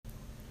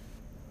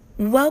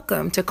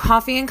Welcome to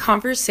Coffee and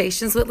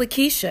Conversations with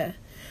Lakeisha.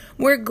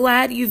 We're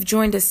glad you've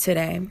joined us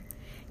today.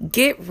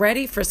 Get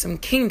ready for some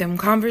kingdom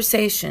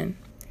conversation.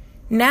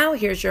 Now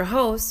here's your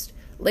host,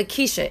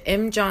 Lakeisha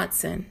M.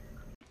 Johnson.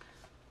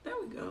 There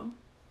we go.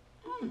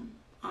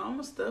 All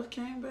my stuff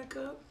came back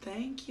up.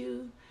 Thank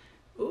you.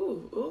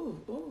 Ooh.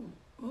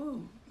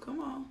 Come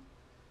on.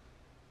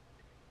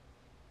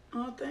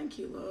 Oh, thank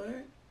you,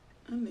 Lord.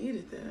 I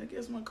needed that. I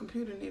guess my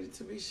computer needed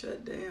to be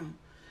shut down.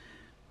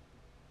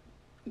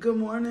 Good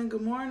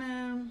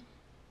morning.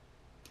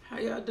 How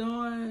y'all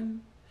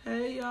doing?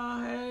 Hey,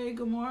 y'all. Hey,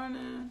 good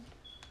morning.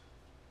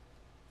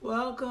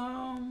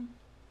 Welcome.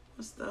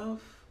 My stuff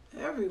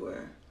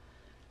everywhere.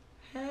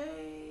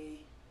 Hey.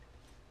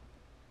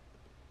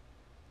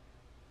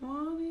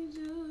 Won't he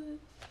do it?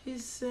 He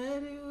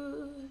said he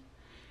would.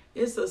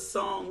 It's a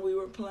song we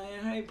were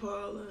playing. Hey,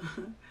 Paula.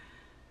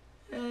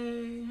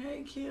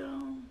 Hey,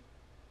 Kim.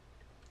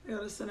 I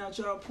gotta send out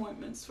your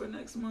appointments for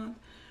next month.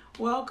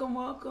 Welcome.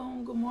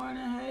 Good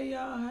morning. Hey,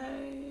 y'all.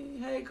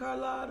 Hey,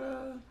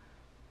 Carlotta.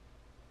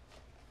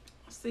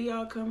 I see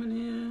y'all coming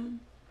in.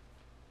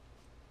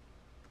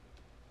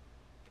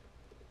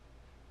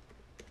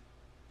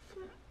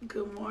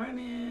 Good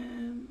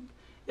morning.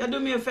 Y'all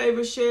do me a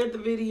favor, share the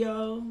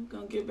video.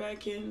 Gonna get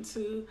back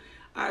into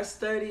our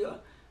study of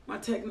my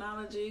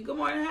technology. Good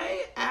morning.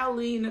 Hey,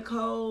 Allie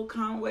Nicole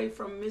Conway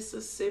from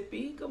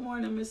Mississippi. Good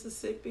morning,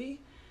 Mississippi.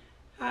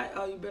 Hi.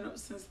 Oh, you been up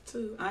since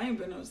 2? I ain't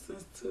been up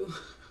since 2.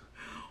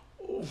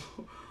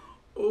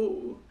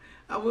 Oh.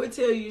 I would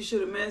tell you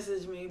should have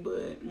messaged me,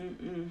 but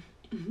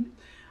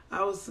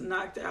I was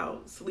knocked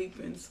out,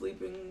 sleeping.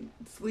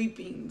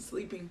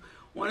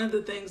 One of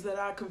the things that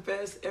I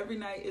confess every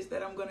night is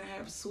that I'm going to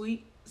have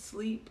sweet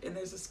sleep, and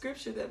there's a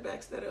scripture that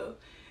backs that up,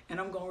 and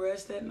I'm going to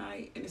rest that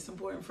night, and it's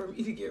important for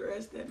me to get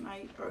rest that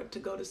night or to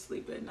go to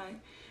sleep at night.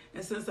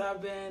 And since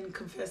I've been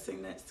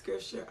confessing that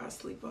scripture, I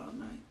sleep all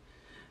night.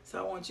 So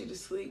I want you to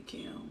sleep,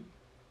 Kim.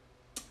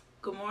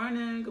 Good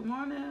morning.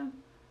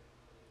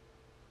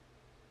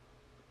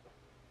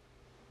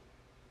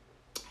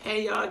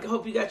 Hey, y'all, I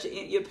hope you got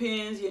your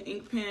pens, your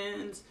ink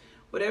pens,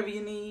 whatever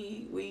you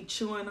need. We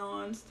chewing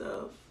on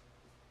stuff.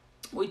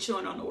 We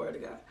chewing on the word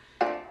of God.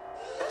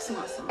 That's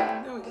my song.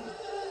 There we go.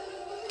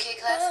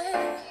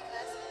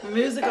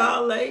 Music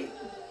all late.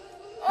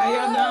 How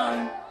y'all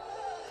doing?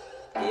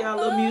 Give y'all a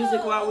little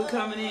music while we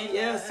coming in.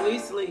 Yeah,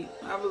 sweet sleep.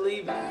 I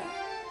believe in it.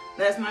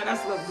 Last night I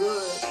slept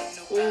good.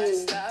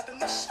 Ooh.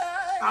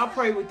 I'll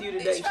pray with you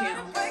today,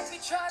 Kim.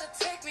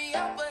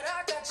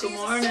 Good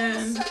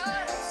morning.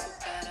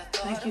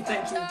 Thank you.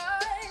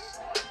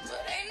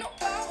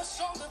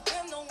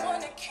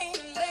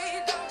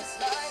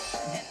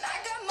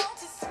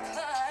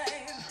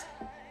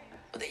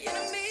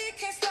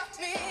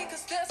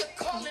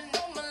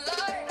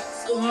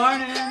 Good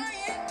morning.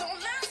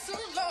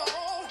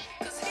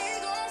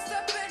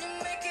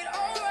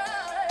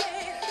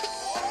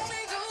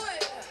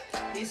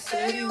 He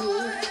said he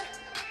would.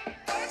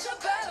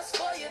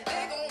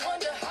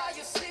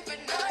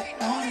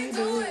 Won't he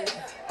do it?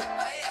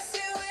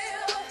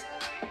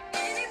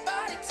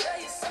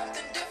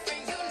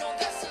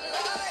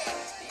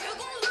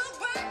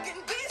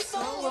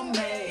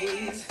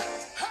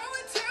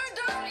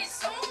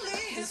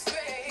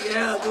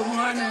 Yeah, good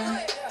morning.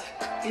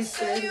 He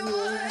said he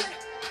would.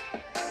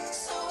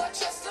 So I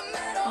trust him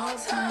at all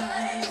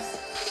times.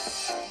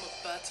 I'm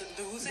about to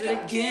lose it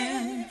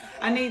again.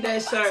 I need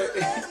that shirt.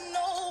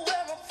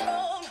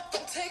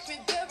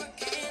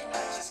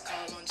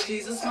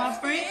 Jesus, my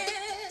friend.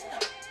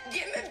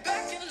 Get me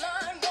back in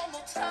line one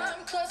more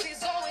time, cause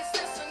he's always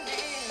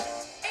listening.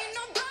 Ain't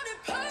nobody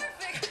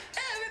perfect,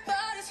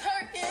 everybody's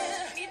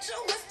hurting. Need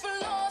your whisper,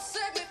 Lord,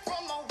 save me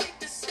from my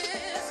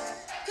weaknesses.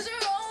 Cause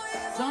you're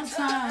always on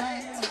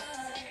time.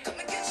 Come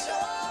and get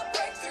your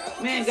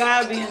breakthrough. Man,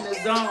 God be in the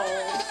zone.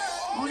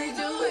 Won't he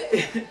do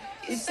it?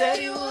 He said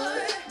he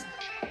would.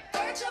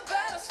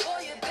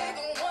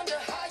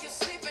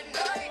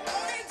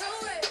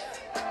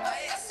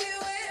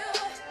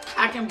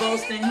 I can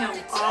boast in him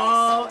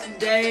all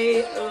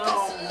day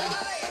long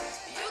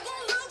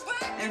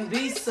and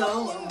be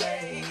so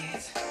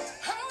amazed.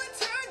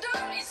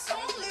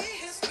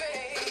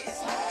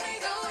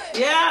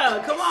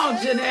 Yeah, come on,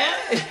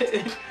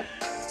 Jeanette.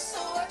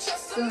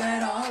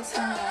 At all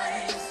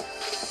times.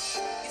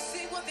 You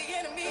see what the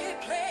enemy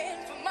had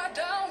planned for my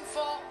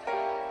downfall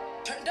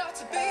turned out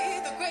to be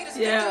the greatest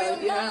victory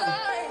of my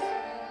life.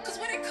 Cause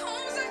when it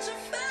comes at you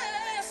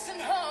fast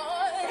and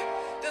hard,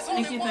 there's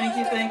only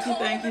thank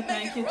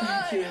you.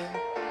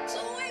 So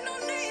ain't no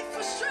need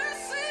for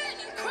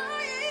stressing and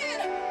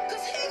crying,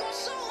 cause he gon'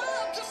 show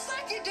up just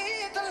like he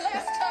did the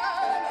last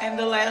time. And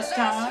the last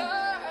time.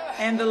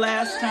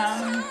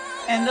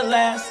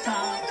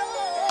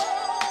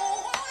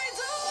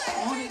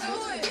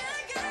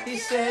 He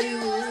said he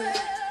would.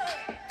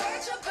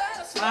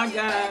 My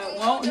God,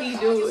 won't he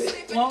do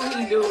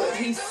it?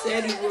 He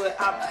said he would.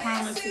 I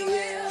promise he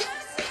is.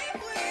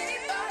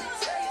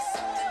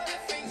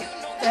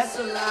 That's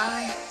a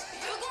lie.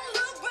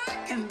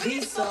 And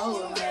be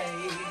so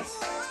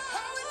amazed.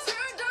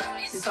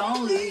 He It's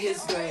only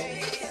His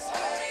grace.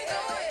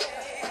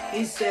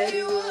 He said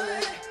He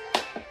would.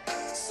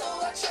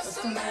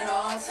 Trust Him at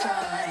all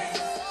times.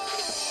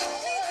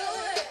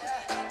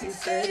 He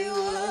said He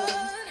would.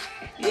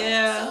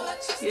 Yeah,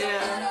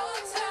 yeah.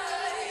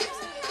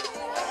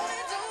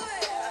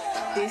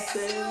 He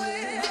said He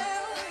would.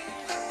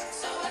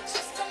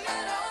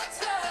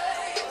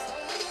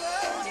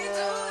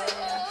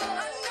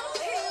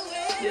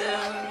 Yeah.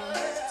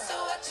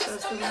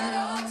 Trust Him at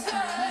all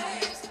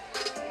times.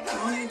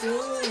 Won't He do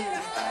it?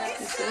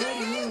 He said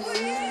He would.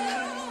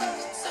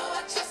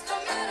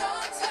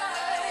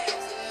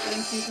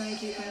 Thank you,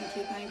 thank you, thank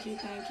you, thank you,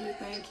 thank you,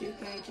 thank you,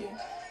 thank you.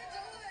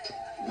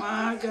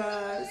 My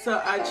God.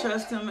 So I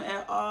trust Him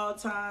at all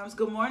times.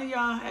 Good morning,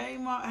 y'all. Hey,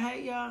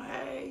 hey, y'all.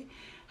 Hey.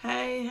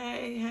 Hey,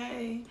 hey,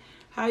 hey.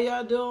 How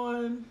y'all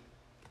doing?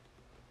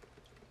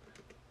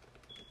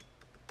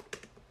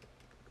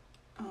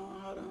 Oh,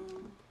 hold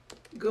on.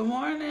 Good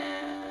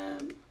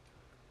morning.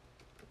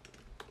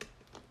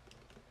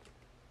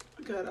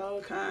 I got all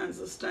kinds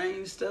of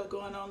strange stuff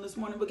going on this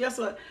morning. But guess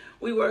what?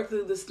 We work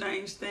through the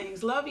strange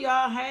things. Love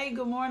y'all. Hey,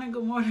 good morning,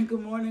 good morning,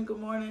 good morning, good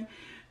morning.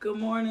 Good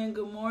morning,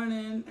 good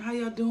morning. How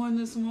y'all doing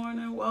this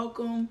morning?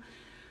 Welcome.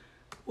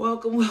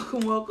 Welcome,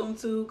 welcome, welcome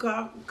to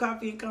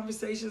Coffee and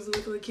Conversations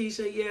with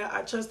Lakeisha. Yeah,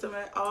 I trust Him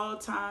at all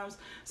times.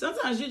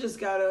 Sometimes you just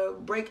gotta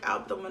break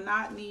out the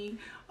monotony,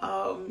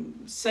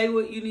 say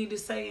what you need to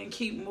say and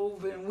keep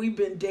moving. We've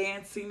been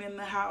dancing in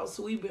the house.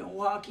 We've been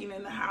walking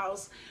in the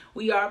house.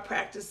 We are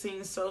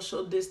practicing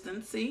social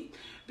distancing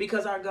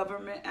because our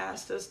government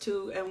asked us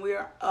to, and we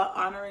are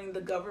honoring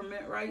the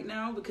government right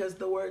now because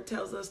the word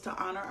tells us to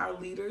honor our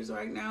leaders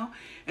right now.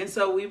 And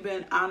so we've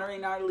been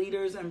honoring our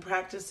leaders and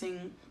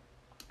practicing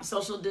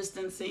social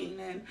distancing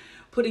and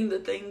putting the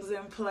things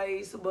in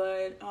place.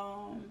 But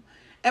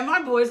and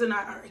my boys and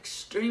I are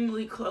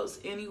extremely close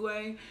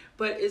anyway,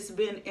 but it's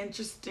been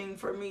interesting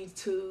for me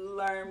to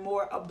learn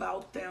more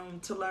about them,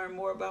 to learn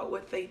more about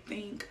what they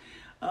think,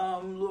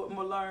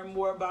 learn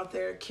more about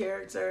their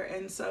character.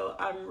 And so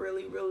I'm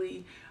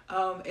really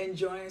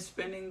enjoying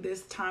spending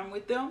this time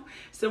with them.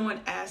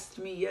 Someone asked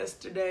me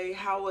yesterday,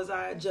 how was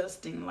I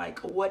adjusting? Like,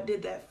 what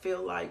did that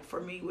feel like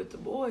for me with the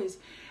boys?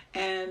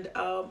 And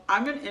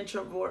I'm an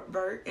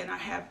introvert and I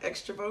have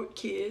extrovert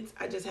kids.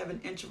 I just have an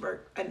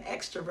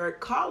extrovert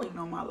calling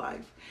on my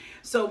life.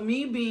 So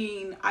me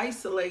being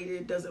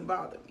isolated doesn't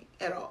bother me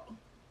at all.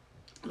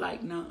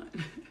 Like none.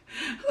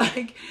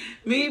 Like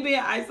me being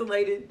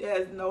isolated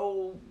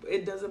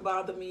it doesn't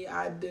bother me.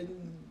 I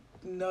didn't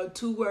know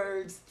 2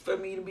 words for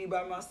me to be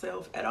by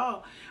myself at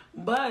all.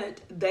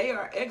 But they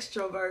are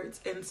extroverts,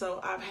 and so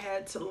I've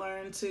had to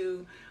learn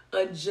to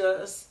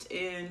adjust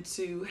and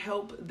to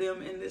help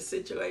them in this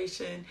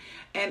situation.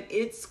 And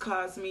it's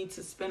caused me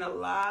to spend a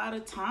lot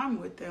of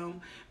time with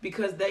them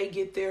because they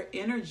get their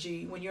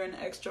energy. When you're an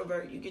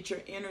extrovert, you get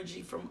your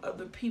energy from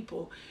other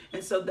people.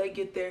 And so they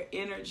get their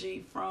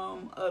energy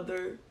from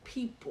other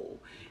people.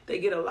 They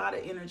get a lot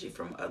of energy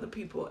from other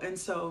people. And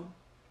so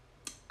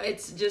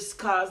it's just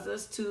caused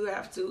us to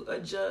have to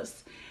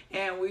adjust.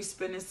 And we're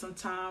spending some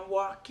time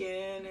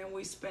walking and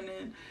we're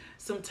spending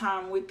some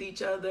time with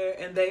each other,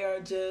 and they are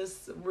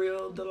just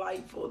real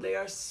delightful. They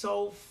are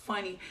so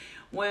funny.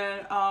 When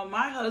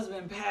my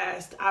husband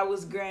passed, I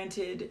was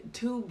granted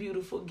 2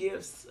 beautiful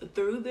gifts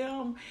through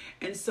them,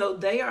 and so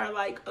they are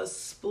like a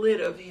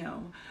split of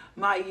him.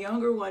 My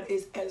younger one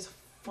is as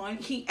fun.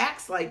 He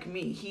acts like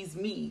me. He's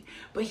me,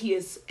 but he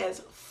is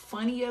as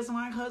funny as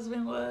my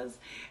husband was.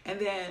 And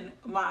then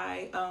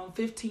my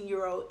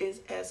 15-year-old is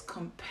as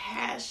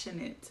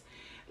compassionate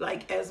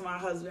like as my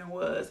husband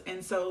was.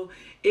 And so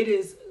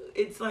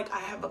it's like I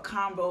have a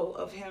combo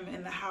of him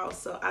in the house.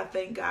 So I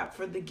thank God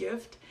for the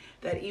gift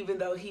that even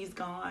though he's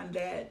gone,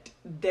 that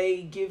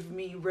they give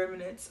me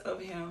remnants of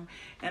him.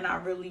 And I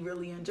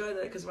really enjoy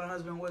that because my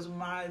husband was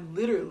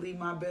literally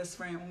my best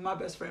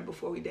friend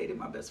before we dated,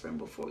 my best friend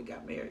before we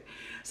got married.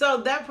 So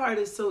that part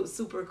is so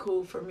super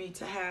cool for me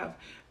to have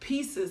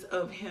pieces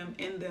of him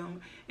in them.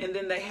 And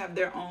then they have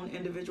their own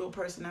individual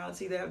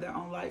personality. They have their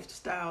own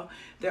lifestyle,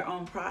 their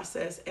own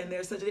process. And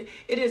there's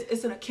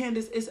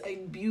it's a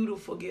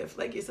beautiful gift.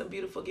 Like, it's a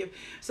beautiful gift.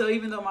 So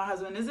even though my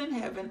husband is in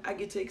heaven, I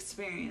get to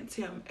experience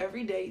him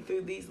every day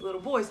through these little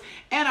boys.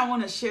 And I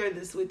want to share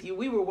this with you.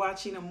 We were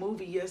watching a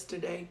movie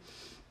yesterday,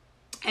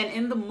 and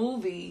in the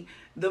movie,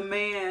 the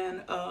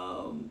man,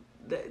 I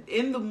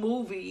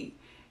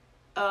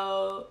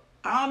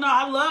don't know.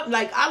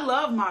 I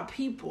love my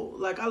people.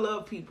 Like, I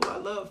love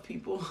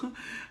people.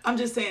 I'm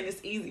just saying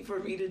it's easy for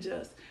me to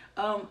just.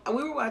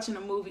 We were watching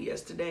a movie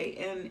yesterday,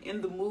 and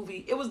in the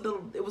movie, it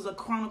was a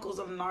Chronicles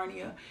of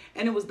Narnia,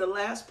 and it was the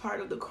last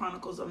part of the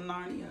Chronicles of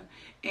Narnia,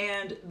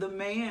 and the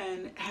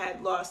man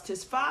had lost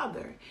his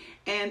father,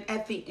 and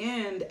at the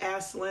end,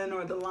 Aslan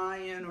or the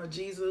lion or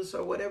Jesus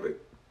or whatever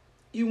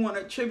you want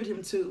to attribute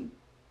him to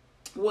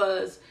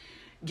was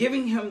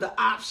giving him the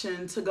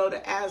option to go to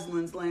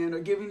Aslan's land or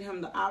giving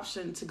him the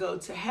option to go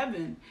to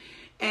heaven.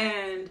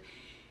 And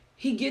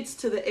he gets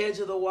to the edge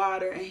of the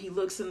water and he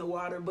looks in the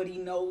water, but he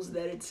knows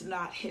that it's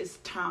not his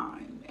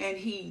time. And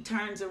he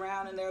turns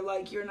around and they're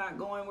like, you're not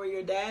going where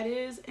your dad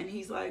is? And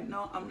he's like,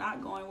 no, I'm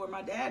not going where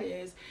my dad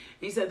is.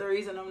 He said, the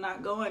reason I'm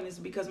not going is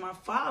because my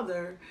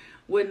father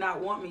would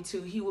not want me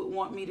to. He would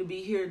want me to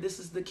be here. This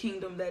is the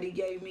kingdom that he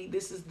gave me.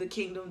 This is the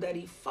kingdom that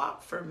he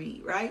fought for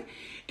me, right?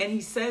 And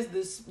he says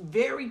this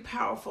very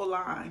powerful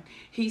line.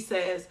 He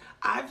says,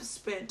 I've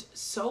spent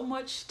so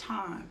much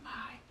time,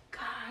 my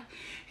God.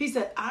 He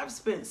said, I've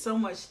spent so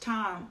much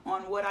time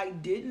on what I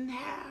didn't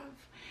have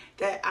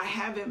that I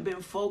haven't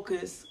been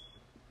focused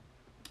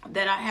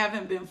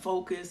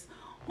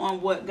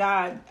on what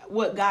God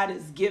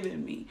has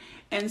given me.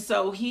 And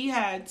so he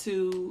had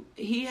to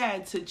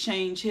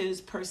change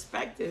his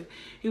perspective.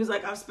 He was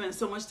like, I've spent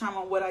so much time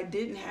on what I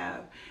didn't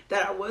have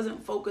that I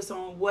wasn't focused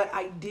on what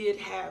I did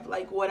have,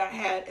 like what I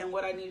had and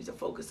what I needed to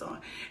focus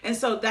on. And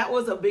so that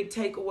was a big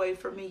takeaway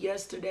for me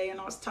yesterday. And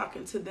I was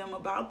talking to them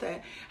about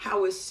that,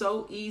 how it's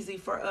so easy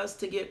for us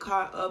to get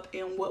caught up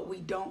in what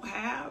we don't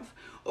have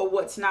or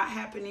what's not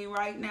happening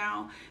right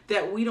now,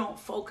 that we don't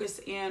focus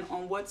in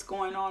on what's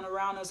going on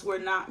around us. We're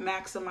not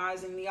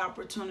maximizing the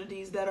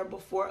opportunities that are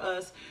before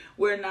us.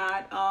 We're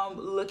not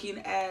looking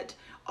at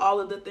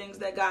all of the things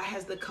that God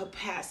has the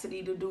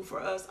capacity to do for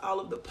us, all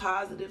of the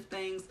positive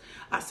things.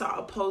 I saw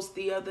a post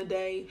the other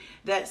day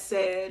that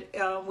said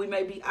we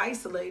may be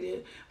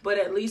isolated, but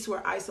at least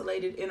we're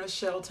isolated in a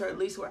shelter. At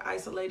least we're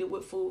isolated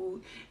with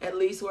food. At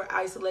least we're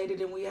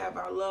isolated and we have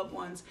our loved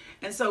ones.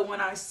 And so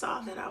when I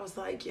saw that, I was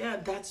like, yeah,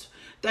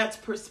 that's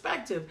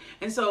perspective.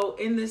 And so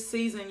in this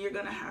season, you're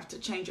going to have to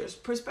change your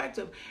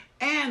perspective.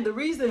 And the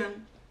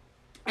reason,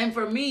 and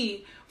for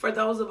me, for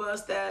those of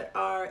us that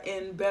are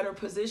in better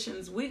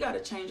positions, we got to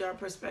change our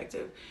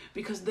perspective,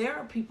 because there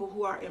are people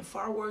who are in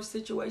far worse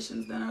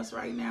situations than us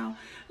right now,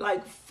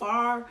 like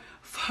far,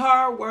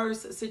 far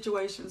worse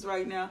situations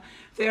right now.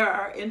 There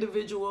are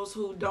individuals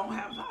who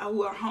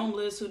are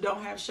homeless, who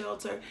don't have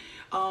shelter.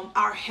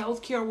 Our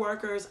healthcare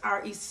workers,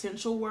 our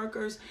essential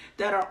workers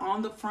that are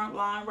on the front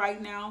line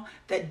right now,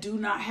 that do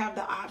not have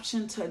the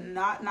option to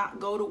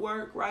not go to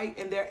work, right?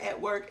 And they're at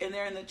work and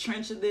they're in the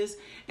trench of this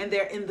and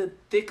they're in the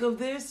thick of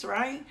this,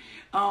 right?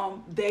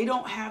 They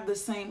don't have the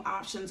same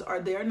options, or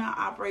they're not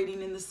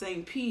operating in the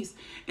same peace.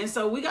 And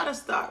so we got to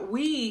start,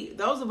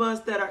 those of us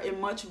that are in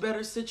much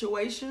better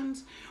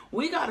situations,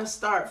 we got to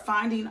start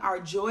finding our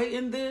joy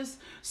in this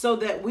so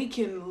that we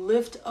can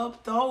lift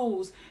up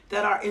those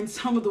that are in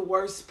some of the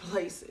worst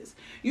places.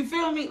 You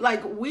feel me?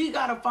 Like, we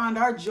got to find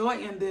our joy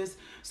in this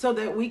so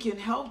that we can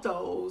help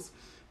those.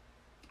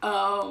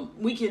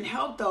 We can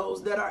help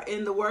those that are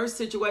in the worst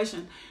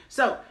situation.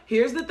 So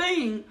here's the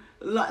thing.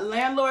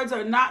 Landlords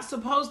are not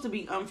supposed to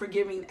be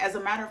unforgiving. As a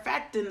matter of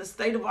fact, in the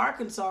state of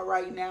Arkansas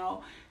right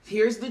now,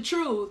 here's the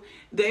truth.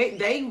 They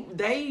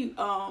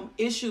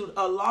issued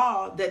a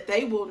law that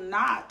they will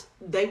not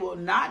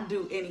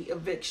do any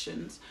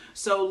evictions.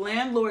 So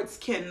landlords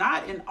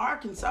cannot, in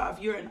Arkansas,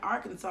 if you're in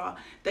Arkansas,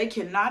 they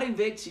cannot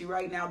evict you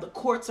right now. The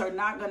courts are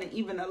not going to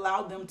even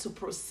allow them to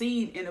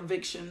proceed in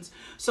evictions.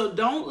 So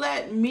don't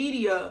let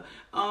media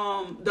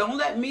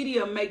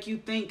make you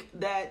think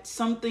that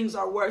some things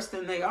are worse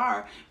than they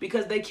are,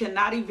 because they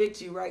cannot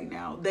evict you right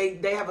now. They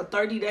have a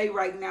 30-day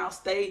right now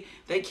stay.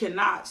 They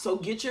cannot. So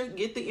get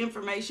the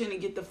information and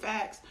get the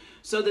facts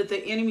so that the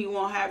enemy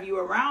won't have you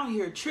around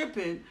here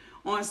tripping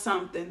on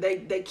something.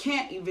 They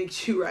can't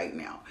evict you right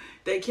now.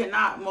 They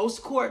cannot.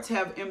 Most courts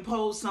have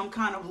imposed some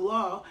kind of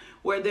law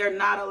where they're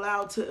not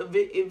allowed to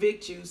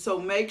evict you. So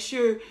make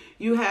sure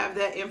you have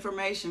that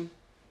information.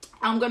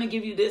 I'm going to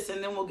give you this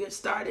and then we'll get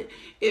started.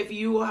 If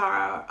you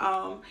are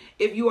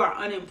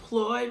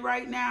unemployed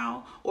right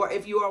now, or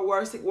if you are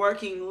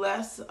working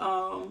less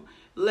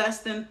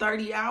than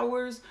 30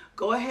 hours,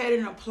 go ahead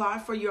and apply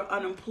for your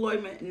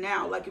unemployment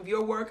now. Like, if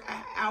your work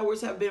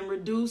hours have been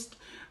reduced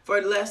for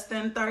less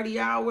than 30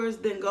 hours,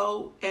 then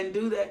go and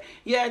do that.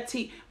 Yeah,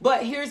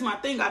 but here's my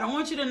thing. I don't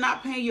want you to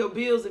not pay your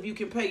bills if you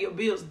can pay your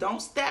bills.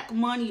 Don't stack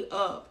money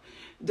up.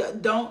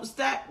 Don't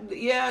stack.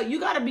 Yeah, you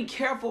got to be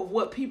careful of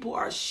what people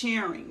are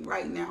sharing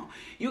right now.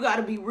 You got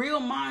to be real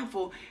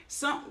mindful.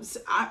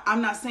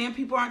 I'm not saying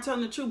people aren't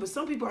telling the truth, but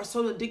some people are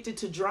so addicted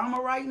to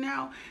drama right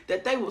now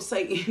that they will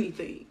say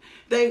anything.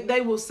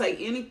 They will say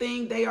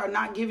anything. They are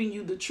not giving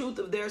you the truth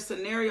of their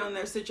scenario and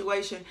their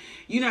situation.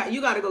 You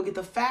got to go get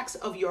the facts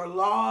of your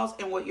laws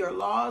and what your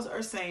laws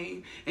are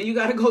saying, and you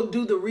got to go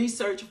do the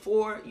research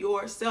for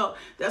yourself.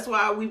 That's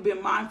why we've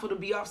been mindful to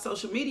be off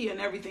social media and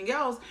everything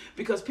else,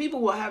 because people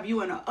will have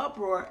you in an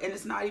uproar and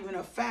it's not even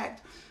a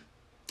fact.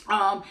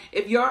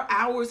 If your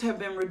hours have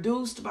been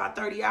reduced by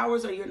 30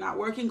 hours or you're not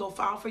working, go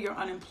file for your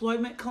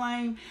unemployment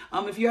claim.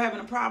 If you're having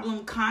a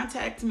problem,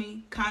 contact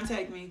me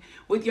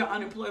with your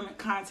unemployment.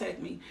 Contact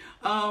me.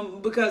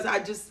 Because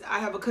I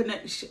have a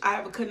connection.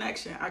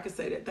 I can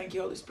say that. Thank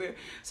you, Holy Spirit.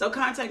 So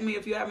contact me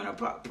if you're having a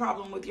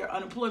problem with your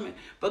unemployment.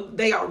 But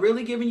they are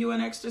really giving you an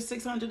extra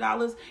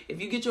 $600.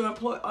 If you get your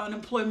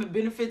unemployment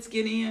benefits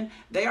get in,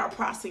 they are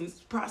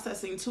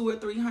processing 200 or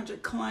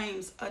 300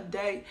 claims a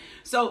day.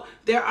 So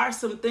there are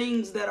some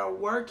things that are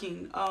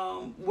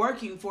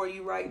working for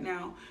you right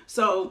now.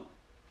 So,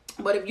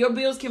 but if your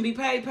bills can be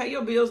paid, pay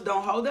your bills.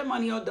 Don't hold that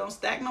money or don't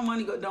stack no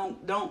money.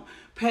 Don't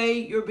pay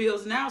your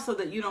bills now so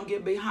that you don't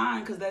get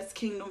behind, because that's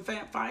kingdom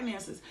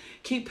finances.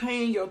 Keep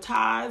paying your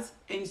tithes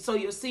and sow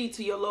your seed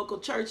to your local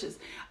churches.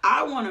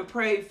 I want to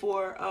pray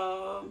for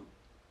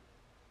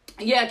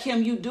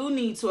Kim, you do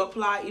need to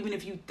apply. Even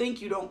if you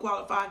think you don't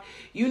qualify,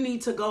 you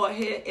need to go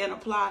ahead and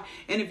apply.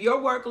 And if your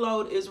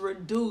workload is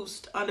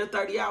reduced under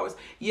 30 hours,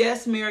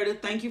 yes,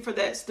 Meredith, thank you for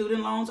that.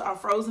 Student loans are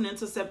frozen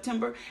into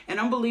September, and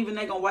I'm believing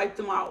they're gonna wipe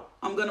them out.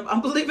 I'm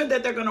believing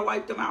that they're gonna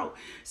wipe them out.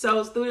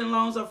 So student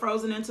loans are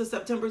frozen into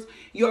September.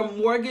 Your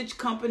mortgage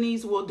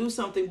companies will do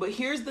something. But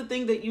here's the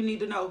thing that you need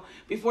to know: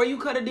 before you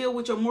cut a deal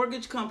with your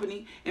mortgage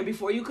company, and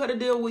before you cut a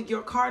deal with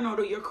your car note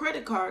or your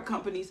credit card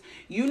companies,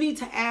 you need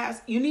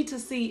to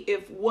see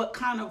if what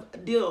kind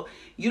of deal.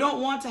 You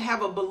don't want to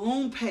have a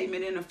balloon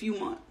payment in a few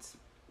months.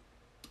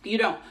 You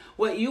don't.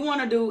 What you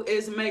want to do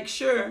is make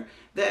sure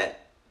that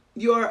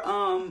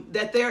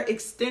that they're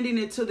extending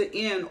it to the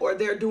end, or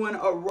they're doing a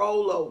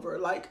rollover,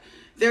 like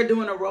they're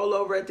doing a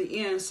rollover at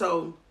the end.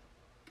 So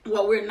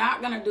what we're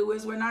not going to do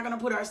is we're not going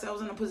to put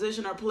ourselves in a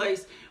position or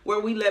place where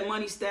we let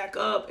money stack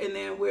up and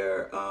then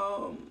we're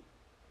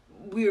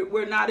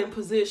not in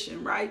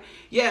position, right?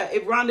 Yeah,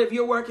 if Rhonda, if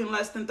you're working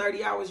less than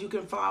 30 hours, you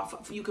can file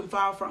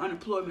for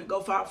unemployment.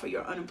 Go file for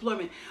your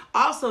unemployment.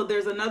 Also,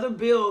 there's another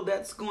bill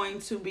that's going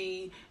to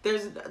be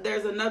there's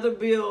another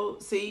bill.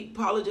 See,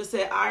 Paula just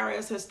said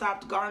IRS has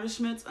stopped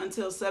garnishments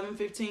until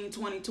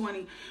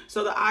 7/15/2020.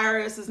 So the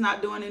IRS is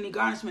not doing any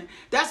garnishment.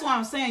 That's why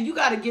I'm saying you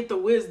got to get the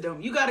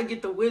wisdom. You got to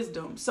get the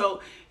wisdom.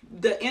 So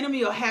the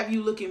enemy will have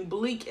you looking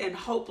bleak and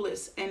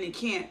hopeless, and it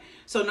can't.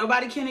 So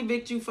nobody can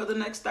evict you for the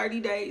next 30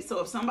 days. So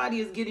if somebody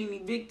is getting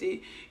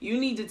evicted, you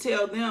need to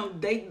tell them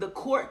the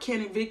court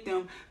can't evict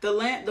them.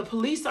 The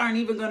police aren't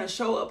even going to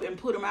show up and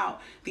put them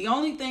out. The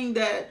only thing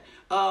that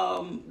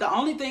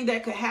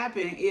could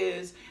happen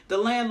is the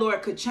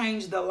landlord could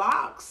change the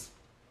locks.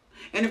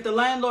 And if the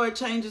landlord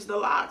changes the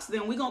locks,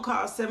 then we're going to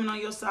call 7 on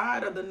your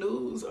side or the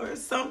news or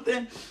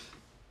something.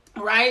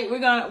 Right? We're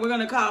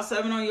gonna call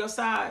 7 on your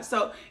side.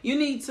 So you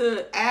need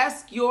to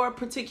ask your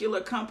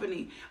particular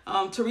company.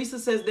 Teresa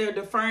says they're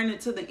deferring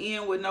it to the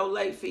end with no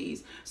late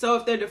fees. So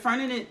if they're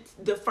deferring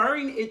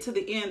it to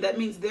the end, that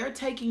means they're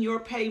taking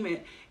your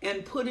payment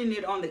and putting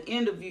it on the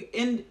end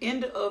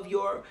of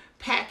your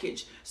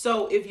package.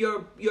 So if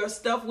your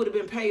stuff would have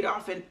been paid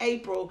off in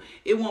April,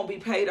 it won't be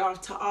paid off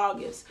to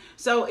August.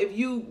 So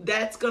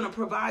that's going to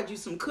provide you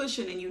some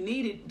cushion and you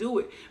need it, do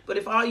it. But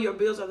if all your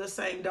bills are the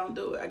same, don't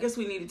do it. I guess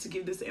we needed to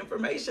give this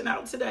information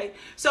out today.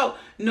 So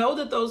know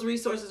that those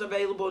resources are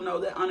available. Know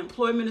that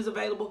unemployment is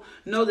available.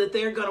 Know that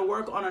they're going to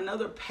work on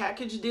another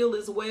package deal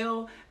as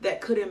well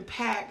that could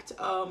impact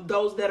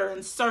those that are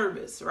in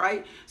service,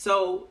 right?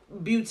 So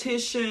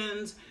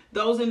beauticians,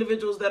 those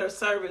individuals that are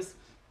service,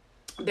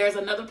 there's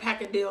another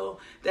package deal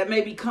that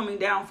may be coming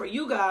down for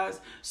you guys.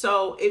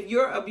 So if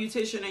you're a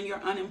beautician and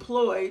you're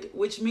unemployed,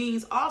 which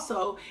means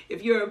also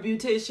if you're a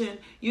beautician,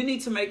 you need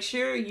to make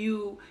sure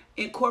you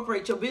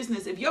incorporate your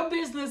business. If your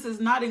business is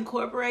not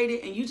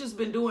incorporated and you just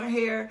been doing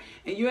hair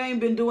and you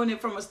ain't been doing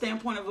it from a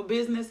standpoint of a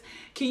business,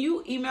 can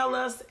you email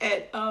us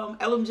at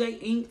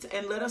LMJ Inc.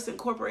 and let us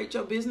incorporate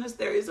your business?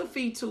 There is a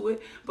fee to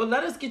it, but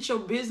let us get your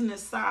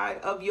business side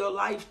of your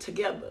life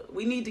together.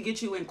 We need to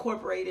get you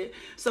incorporated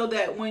so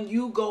that when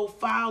you go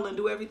file and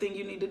do everything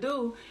you need to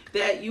do,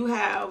 that you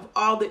have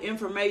all the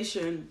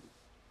information.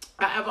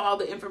 I have all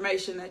the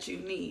information that you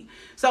need.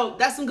 So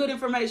that's some good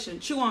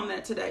information. Chew on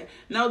that today.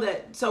 Know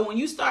that. So when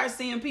you start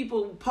seeing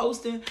people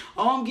posting,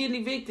 oh, I'm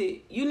getting evicted,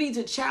 you need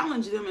to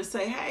challenge them and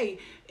say, hey,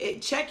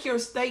 check your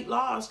state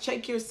laws,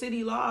 check your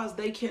city laws.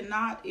 They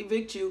cannot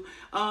evict you.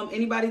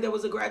 Anybody that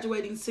was a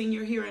graduating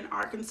senior here in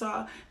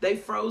Arkansas, they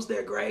froze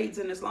their grades.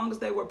 And as long as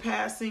they were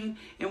passing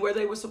and where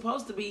they were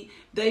supposed to be,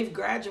 they've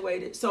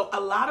graduated. So a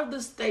lot of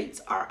the states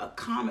are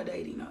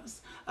accommodating us.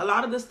 A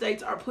lot of the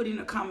states are putting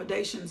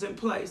accommodations in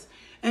place.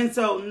 And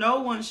so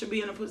no one should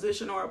be in a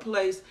position or a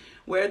place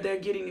where they're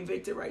getting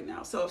evicted right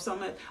now. So if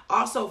someone,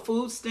 also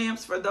food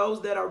stamps for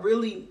those that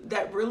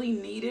really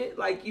need it,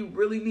 like you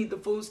really need the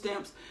food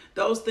stamps,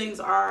 those things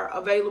are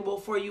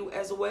available for you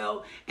as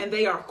well. And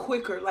they are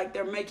quicker, like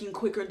they're making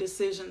quicker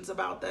decisions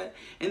about that.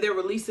 And they're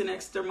releasing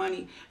extra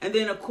money. And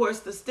then of course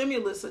the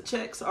stimulus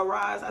checks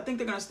arise. I think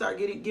they're going to start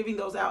giving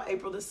those out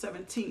April the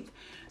 17th.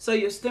 So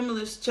your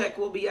stimulus check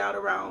will be out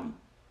around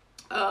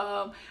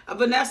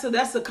Vanessa,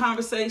 that's a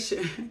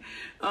conversation.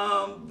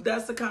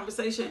 That's a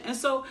conversation. And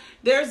so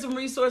there's some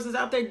resources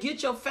out there.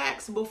 Get your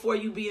facts before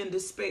you be in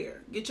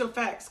despair. Get your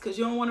facts, because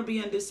you don't want to be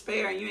in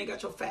despair and you ain't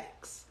got your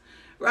facts,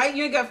 right?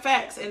 You ain't got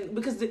facts. And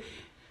because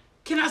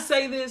can I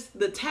say this?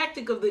 The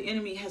tactic of the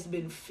enemy has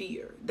been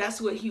fear.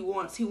 That's what he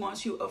wants. He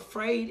wants you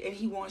afraid and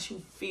he wants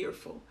you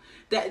fearful.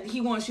 That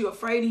he wants you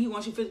afraid and he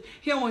wants you fearful.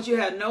 He don't want you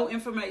to have no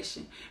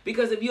information.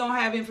 Because if you don't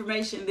have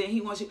information, then he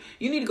wants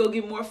you need to go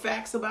get more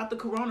facts about the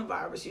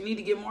coronavirus. You need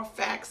to get more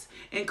facts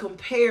and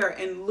compare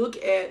and look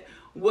at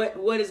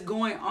what is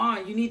going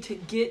on. You need to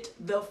get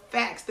the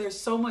facts. There's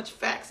so much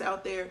facts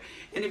out there.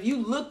 And if you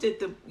looked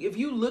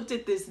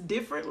at this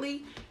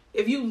differently,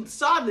 if you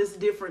saw this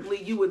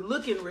differently, you would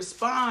look and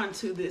respond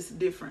to this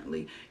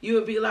differently. You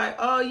would be like,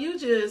 oh, you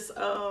just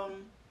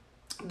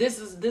this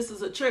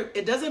is a trip.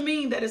 It doesn't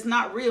mean that it's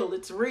not real.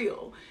 It's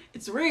real.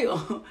 It's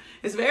real.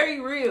 It's very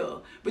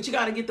real. But you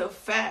got to get the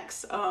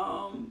facts.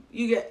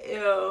 You get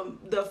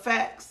the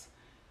facts.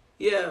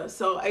 Yeah.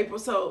 So April.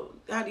 So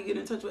how do you get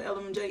in touch with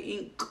LMJ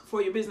Inc.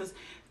 for your business?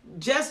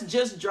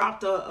 Just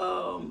dropped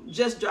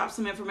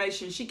some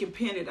information. She can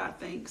pin it, I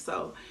think.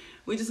 So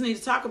we just need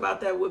to talk about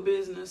that with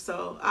business.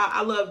 So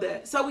I love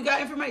that. So we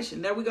got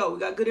information. There we go. We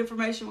got good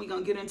information. We're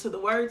going to get into the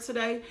word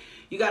today.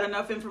 You got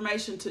enough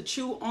information to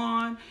chew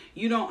on.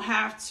 You don't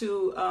have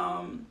to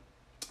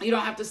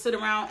sit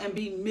around and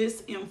be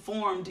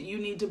misinformed. You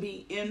need to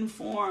be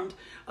informed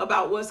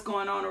about what's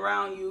going on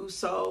around you,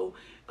 so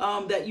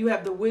that you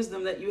have the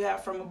wisdom that you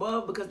have from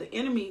above, because the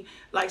enemy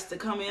likes to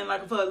come in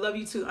like a flood. Love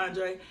you too,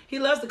 Andre. He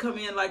loves to come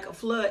in like a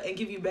flood and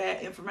give you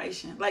bad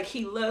information. Like,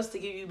 he loves to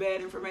give you bad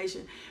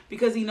information,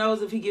 because he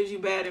knows if he gives you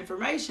bad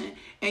information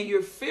and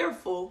you're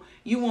fearful,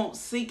 you won't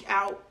seek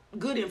out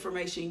good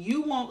information.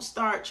 You won't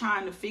start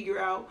trying to figure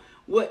out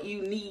what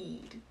you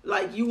need.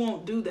 Like, you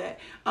won't do that.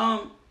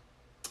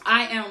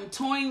 I am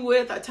toying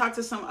with, I talked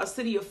to a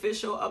city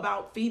official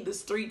about Feed the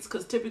Streets,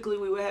 because typically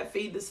we would have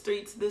Feed the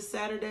Streets this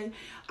Saturday.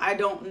 I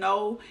don't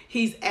know.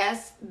 He's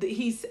asked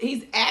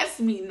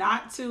me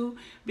not to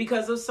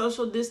because of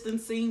social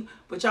distancing,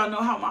 but y'all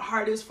know how my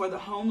heart is for the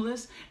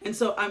homeless. And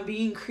so I'm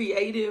being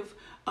creative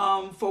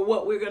for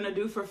what we're going to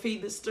do for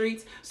Feed the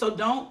Streets. So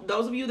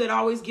those of you that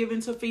always give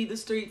into Feed the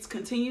Streets,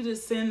 continue to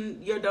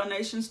send your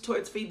donations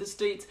towards Feed the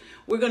Streets.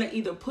 We're going to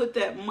either put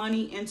that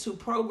money into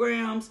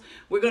programs.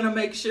 We're going to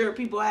make sure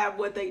people have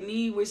what they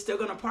need. We're still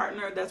going to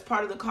partner. That's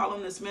part of the call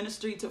on this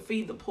ministry, to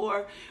feed the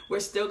poor. We're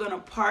still going to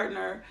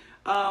partner.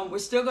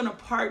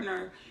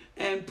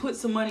 And put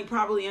some money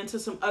probably into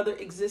some other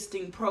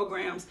existing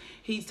programs.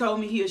 He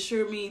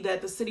assured me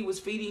that the city was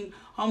feeding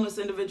homeless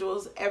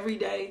individuals every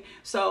day.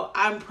 So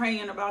I'm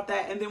praying about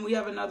that. And then we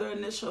have another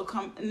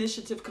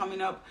initiative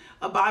coming up,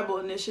 a Bible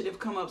initiative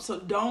come up. So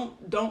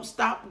don't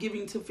stop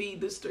giving to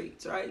Feed the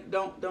Streets, right?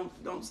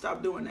 Don't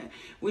stop doing that.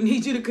 We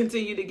need you to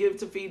continue to give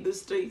to Feed the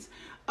Streets.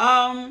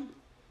 I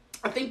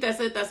think that's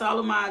it. That's all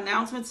of my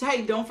announcements.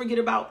 Hey, don't forget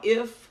about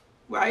If,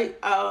 right?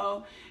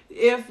 Don't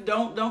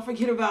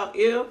forget about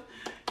If.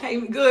 Hey,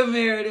 good,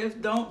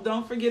 Meredith.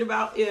 Don't forget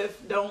about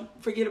If. Don't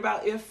forget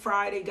about If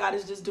Friday. God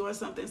is just doing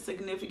something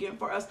significant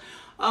for us.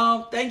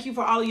 Thank you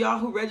for all of y'all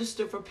who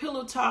registered for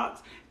Pillow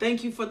Talks.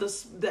 Thank you for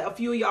a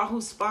few of y'all who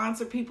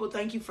sponsor people.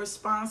 Thank you for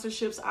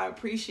sponsorships. I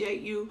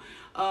appreciate you.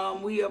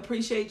 We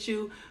appreciate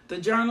you. The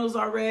journals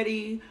are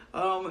ready.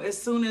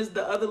 As soon as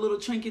the other little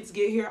trinkets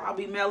get here, I'll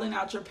be mailing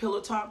out your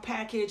Pillow Talk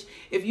package.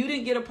 If you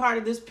didn't get a part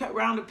of this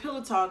round of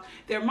Pillow Talk,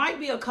 there might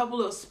be a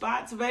couple of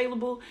spots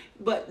available,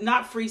 but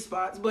not free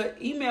spots. But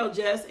email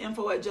Jess,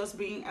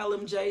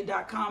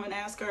 info@justbeinglmj.com, and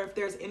ask her if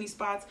there's any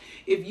spots.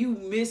 If you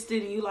missed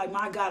it and you like,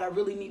 my God, I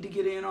really need to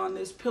get in on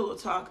this Pillow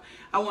Talk,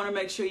 I want to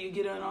make sure you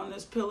get in on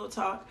this Pillow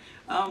Talk.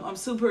 I'm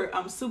super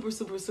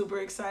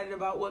excited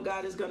about what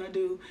God is going to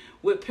do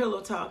with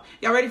Pillow Talk.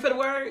 Y'all ready for the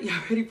word?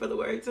 Y'all ready for the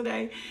word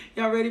today?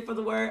 Y'all ready for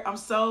the word? I'm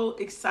so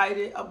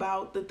excited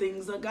about the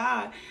things of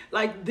God.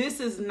 Like,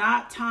 this is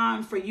not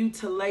time for you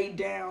to lay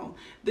down.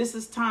 This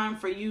is time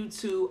for you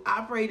to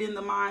operate in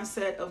the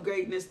mindset of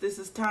greatness. This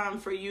is time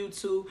for you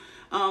to,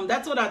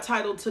 that's what I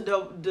titled to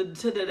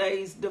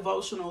today's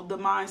devotional, The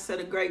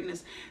Mindset of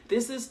Greatness.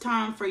 This is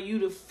time for you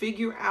to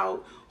figure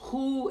out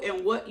who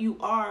and what you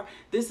are.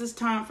 This is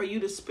time for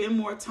you to spend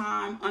more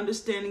time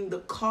understanding the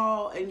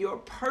call and your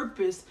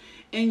purpose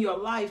in your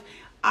life.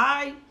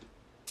 I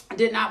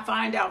did not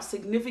find out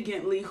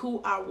significantly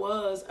who I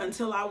was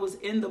until I was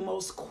in the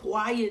most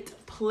quiet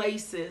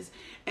places,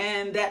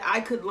 and that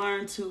I could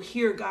learn to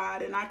hear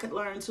God, and I could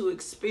learn to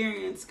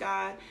experience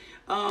God,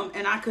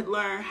 and I could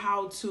learn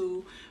how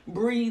to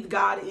breathe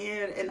God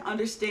in and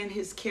understand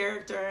his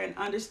character and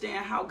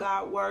understand how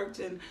God worked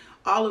and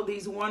all of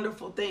these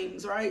wonderful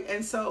things, right?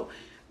 And so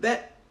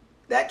that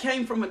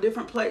came from a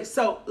different place.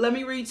 So let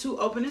me read 2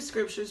 opening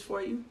scriptures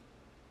for you.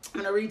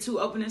 I'm going to read 2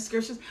 opening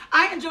scriptures.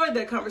 I enjoyed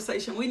that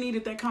conversation. We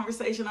needed that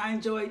conversation. I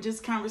enjoyed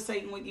just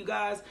conversating with you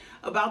guys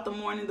about the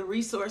morning, the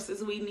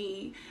resources we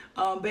need.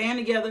 Band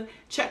together.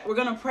 Check. We're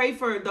going to pray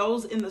for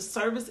those in the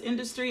service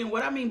industry. And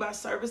what I mean by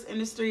service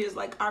industry is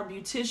like our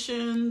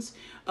beauticians,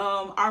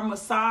 our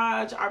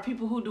massage, our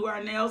people who do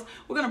our nails.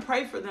 We're going to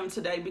pray for them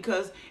today,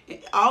 because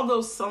all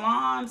those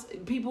salons,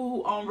 people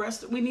who own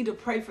restaurants, we need to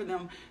pray for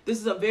them. This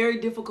is a very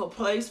difficult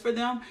place for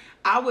them.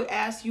 I would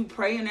ask you,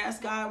 pray and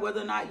ask God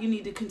whether or not you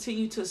need to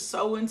continue to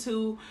sow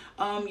into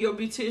your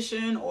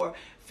beautician, or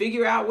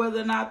figure out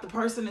whether or not the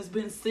person has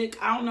been sick.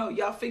 I don't know.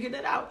 Y'all figure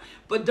that out.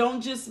 But don't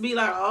just be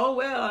like, oh,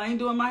 well, I ain't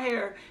doing my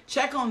hair.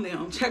 Check on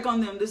them. Check on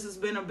them. This has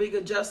been a big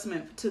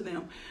adjustment to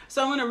them.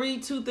 So I'm going to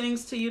read 2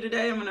 things to you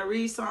today. I'm going to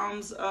read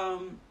Psalms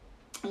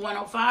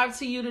 105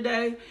 to you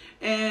today.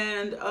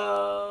 And,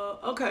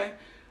 okay.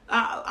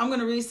 I'm going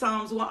to read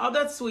Psalms 1. Oh,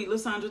 that's sweet,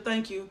 Lysandra.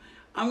 Thank you.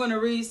 I'm going to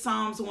read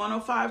Psalms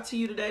 105 to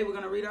you today. We're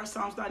going to read our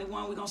Psalms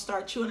 91. We're going to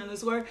start chewing in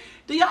this word.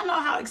 Do y'all know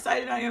how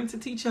excited I am to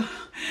teach y'all?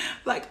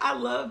 Like, I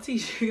love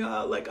teaching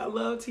y'all.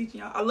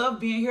 I love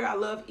being here. I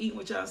love eating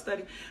with y'all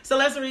studying. So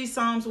let's read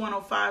Psalms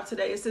 105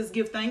 today. It says,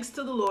 give thanks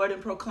to the Lord and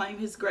proclaim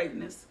his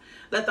greatness.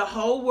 Let the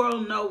whole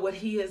world know what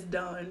he has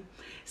done.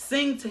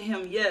 Sing to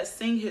him, yes,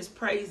 sing his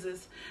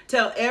praises.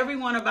 Tell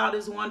everyone about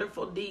his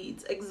wonderful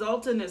deeds.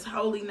 Exult in his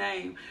holy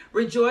name.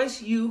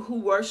 Rejoice, you who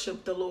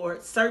worship the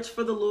Lord. Search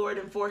for the Lord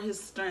and for his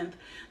strength.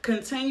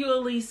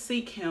 Continually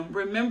seek him.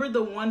 Remember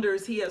the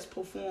wonders he has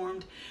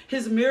performed,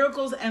 his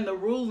miracles and the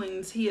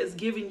rulings he has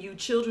given you,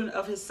 children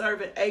of his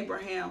servant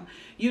Abraham,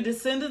 you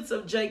descendants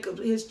of Jacob,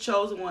 his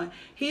chosen one.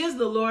 He is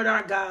the Lord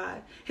our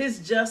God. His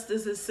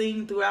justice is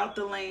seen throughout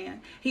the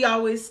land. He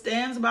always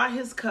stands by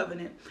his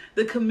covenant,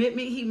 the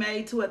commitment he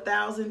made to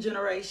 1,000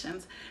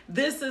 generations.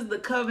 This is the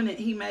covenant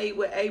he made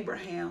with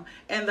Abraham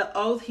and the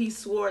oath he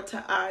swore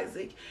to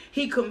Isaac.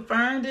 He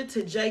confirmed it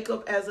to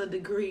Jacob as a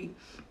decree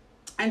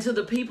and to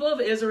the people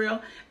of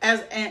Israel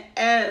as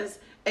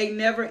a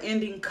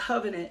never-ending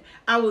covenant.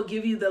 I will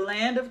give you the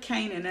land of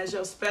Canaan as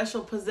your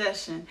special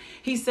possession.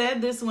 He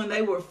said this when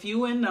they were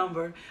few in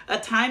number, a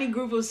tiny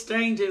group of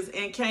strangers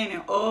in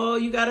Canaan. Oh,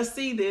 you got to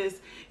see this.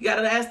 You got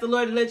to ask the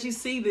Lord to let you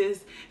see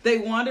this. They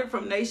wandered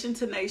from nation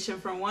to nation,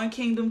 from one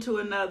kingdom to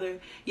another,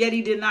 yet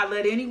he did not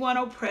let anyone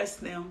oppress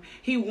them.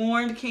 He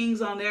warned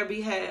kings on their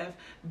behalf.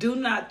 Do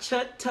not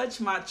touch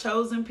my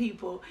chosen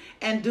people,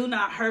 and do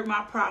not hurt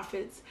my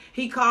prophets.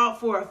 He called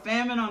for a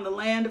famine on the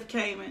land of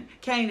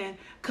Canaan,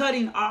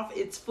 cutting off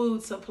its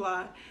food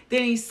supply.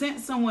 Then he sent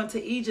someone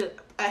to Egypt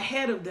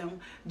ahead of them,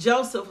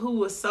 Joseph, who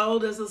was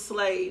sold as a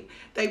slave.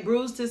 They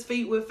bruised his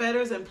feet with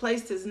fetters and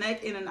placed his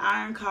neck in an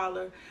iron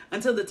collar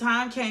until the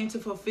time came to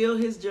fulfill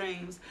his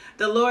dreams.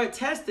 The Lord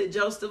tested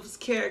Joseph's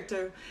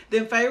character.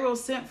 Then Pharaoh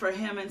sent for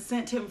him and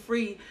set him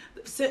free.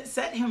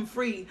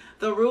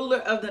 The ruler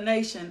of the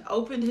nation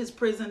opened his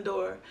prison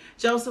door.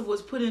 Joseph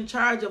was put in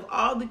charge of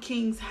all the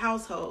king's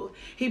household.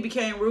 He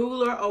became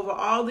ruler over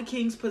all the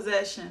king's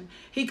possession.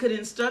 He could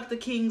instruct the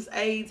king's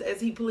aides as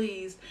he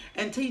pleased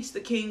and teach the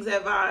king's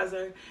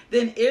advisor.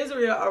 Then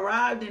Israel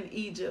arrived in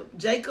Egypt.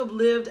 Jacob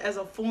lived as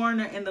a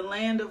foreigner in the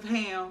land of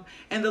Ham,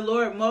 and the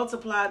Lord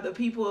multiplied the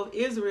people of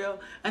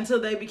Israel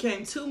until they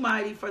became too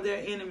mighty for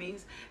their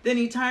enemies. Then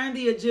he turned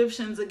the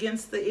Egyptians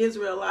against the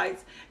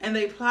Israelites, and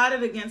they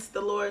plotted against the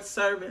Lord's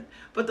servant.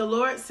 But the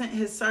Lord sent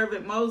his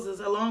servant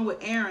Moses along with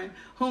Aaron,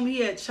 whom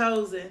he had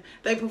chosen.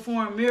 They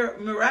performed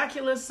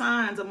miraculous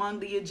signs among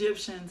the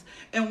Egyptians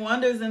and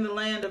wonders in the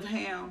land of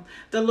Ham.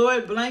 The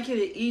Lord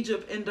blanketed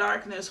Egypt in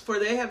darkness, for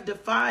they have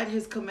defied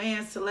his commands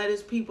to let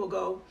his people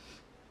go.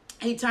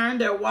 He turned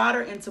their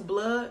water into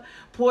blood,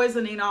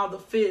 poisoning all the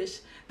fish.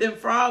 Then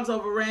frogs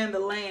overran the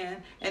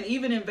land and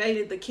even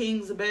invaded the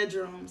king's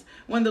bedrooms.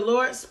 When the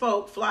Lord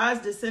spoke, flies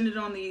descended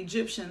on the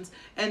Egyptians,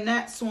 and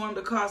gnats swarmed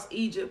across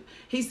Egypt.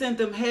 He sent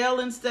them hail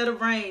instead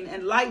of rain,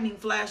 and lightning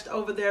flashed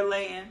over their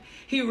land.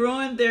 He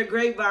ruined their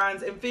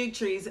grapevines and fig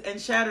trees and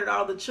shattered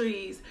all the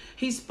trees.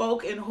 He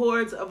spoke, and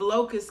hordes of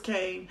locusts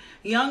came,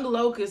 young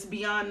locusts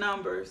beyond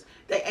numbers.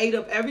 They ate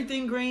up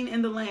everything green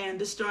in the land,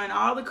 destroying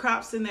all the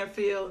crops in their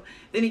field.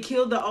 Then he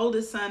killed the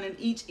oldest son in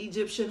each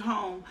Egyptian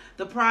home,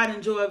 the pride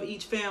and joy of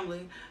each family.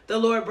 The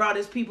Lord brought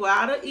his people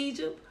out of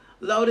Egypt,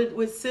 loaded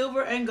with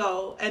silver and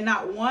gold, and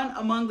not one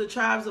among the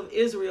tribes of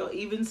Israel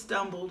even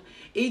stumbled.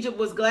 Egypt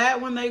was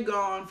glad when they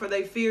gone, for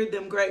they feared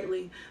them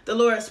greatly. The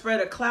Lord spread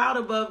a cloud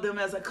above them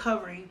as a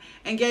covering,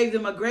 and gave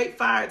them a great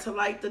fire to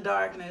light the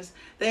darkness.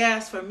 They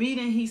asked for meat,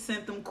 and he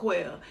sent them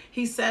quail.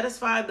 He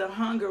satisfied the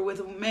hunger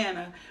with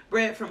manna,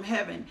 bread from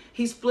heaven.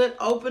 He split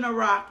open a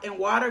rock, and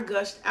water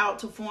gushed out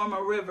to form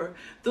a river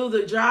through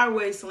the dry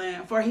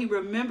wasteland, for he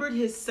remembered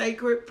his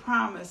sacred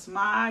promise.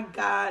 My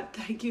God,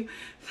 thank you,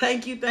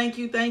 thank you, thank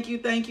you, thank you,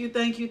 thank you,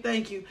 thank you,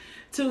 thank you,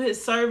 to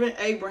his servant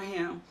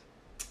Abraham.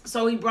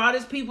 So he brought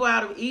his people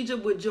out of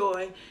Egypt with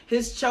joy,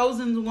 his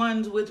chosen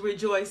ones with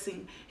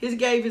rejoicing. He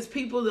gave his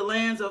people the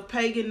lands of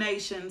pagan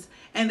nations,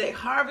 and they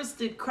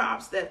harvested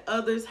crops that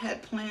others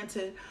had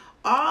planted.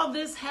 All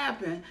this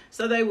happened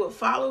so they would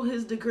follow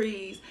his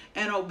decrees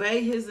and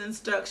obey his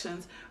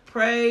instructions.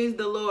 Praise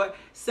the Lord.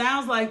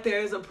 Sounds like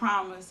there's a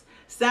promise.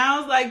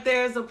 Sounds like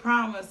there's a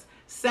promise.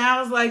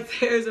 Sounds like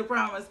there's a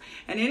promise.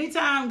 And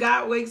anytime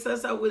God wakes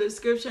us up with a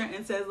scripture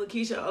and says,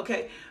 Lakeisha,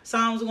 okay,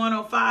 Psalms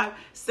 105,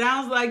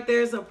 sounds like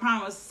there's a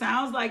promise.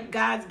 Sounds like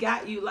God's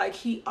got you like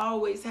he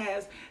always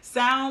has.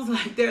 Sounds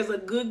like there's a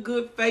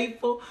good,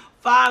 faithful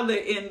Father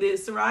in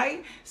this,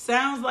 right?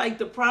 Sounds like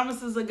the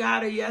promises of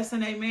God are yes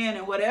and amen.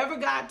 And whatever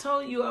God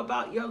told you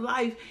about your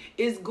life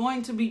is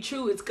going to be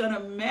true. It's going to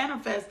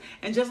manifest.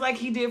 And just like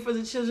he did for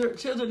the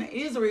children of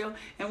Israel,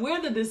 and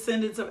we're the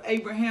descendants of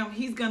Abraham,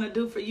 he's going to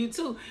do for you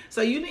too.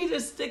 So you need to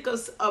stick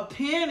a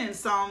pin in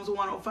Psalms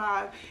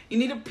 105. You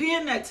need to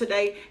pin that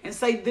today and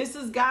say, this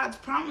is God's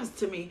promise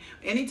to me.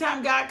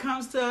 Anytime God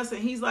comes to us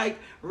and he's like,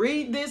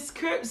 read this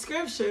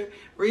scripture,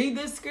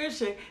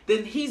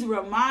 then he's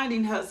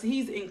reminding us,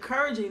 he's encouraging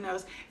encouraging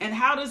us. And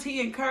how does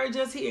he encourage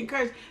us? He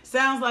encouraged.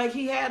 Sounds like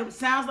he had them.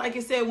 Sounds like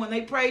it said when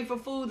they prayed for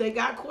food, they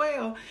got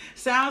quail.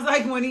 Sounds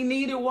like when he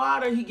needed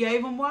water, he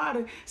gave them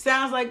water.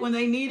 Sounds like when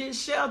they needed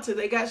shelter,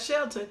 they got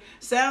shelter.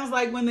 Sounds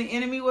like when the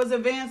enemy was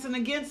advancing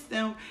against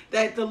them,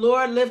 that the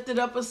Lord lifted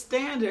up a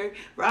standard,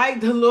 right?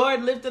 The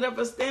Lord lifted up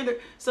a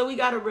standard. So we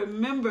got to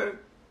remember.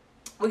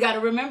 We got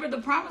to remember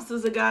the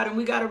promises of God, and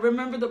we got to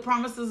remember the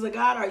promises of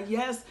God are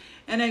yes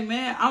and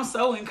amen. I'm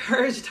so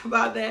encouraged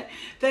about that.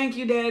 Thank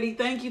you, Daddy.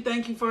 Thank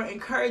you for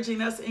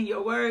encouraging us in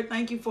your word.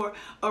 Thank you for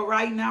a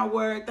right now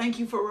word. Thank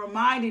you for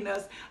reminding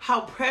us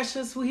how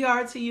precious we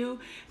are to you.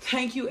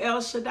 Thank you,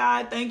 El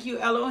Shaddai. Thank you,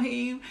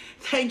 Elohim.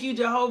 Thank you,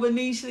 Jehovah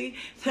Nissi.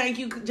 Thank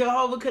you,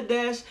 Jehovah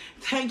Kadesh.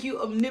 Thank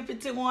you,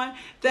 Omnipotent One.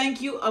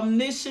 Thank you,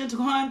 Omniscient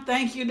One.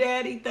 Thank you,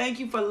 Daddy. Thank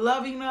you for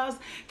loving us.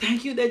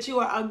 Thank you that you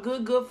are a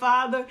good, good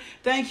Father.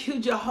 Thank you,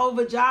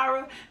 Jehovah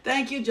Jireh.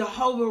 Thank you,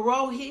 Jehovah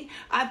Rohi.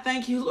 I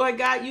thank you, Lord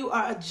God. You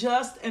are a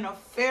just and a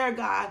fair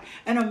God,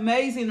 an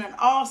amazing and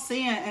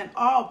all-seeing and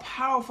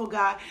all-powerful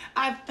God.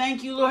 I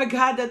thank you, Lord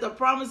God, that the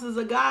promises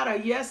of God are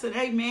yes and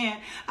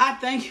amen. I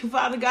thank you,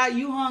 Father God,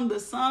 you hung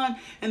the sun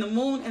and the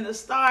moon and the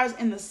stars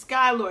in the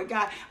sky, Lord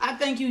God. I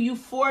thank you, you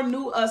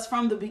foreknew us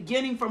from the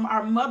beginning, from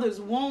our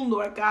mother's womb,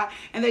 Lord God,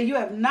 and that you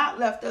have not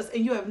left us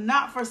and you have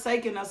not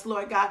forsaken us,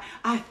 Lord God.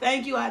 I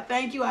thank you, I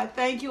thank you, I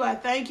thank you, I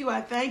thank you,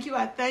 I thank you,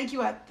 I thank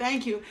you, I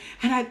thank you,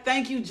 and I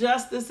thank you,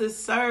 justice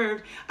is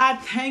served. I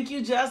thank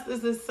you,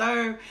 justice is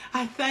served.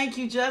 I thank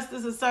you,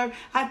 justice is served.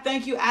 I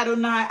thank you,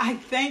 Adonai. I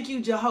thank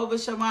you, Jehovah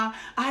Shammah.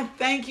 I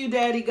thank you,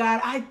 Daddy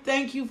God. I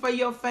thank you for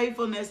your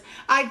faithfulness.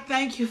 I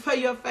thank you for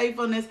your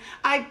faithfulness.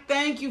 I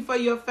thank you for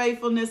your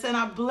faithfulness, and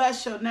I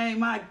bless your name.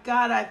 My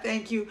God, I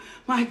thank you.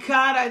 My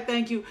God, I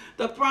thank you.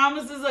 The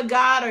promises of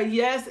God are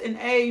yes and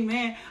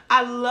amen.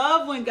 I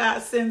love when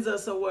God sends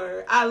us a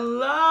word. I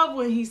love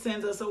when he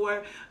sends us a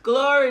word.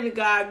 Glory to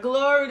God.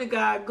 Glory to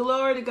God.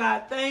 Glory to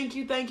God. Thank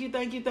you. Thank you.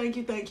 Thank you. Thank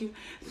you. Thank you.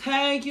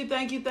 Thank you.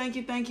 Thank you. Thank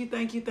you. Thank you.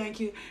 Thank you. Thank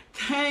you.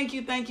 Thank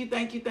you. Thank you.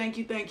 Thank you. Thank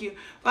you. Thank you.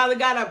 Father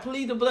God, I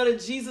plead the blood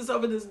of Jesus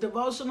over this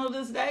devotional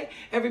this day.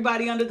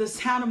 Everybody under the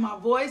sound of my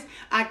voice,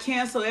 I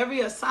cancel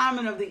every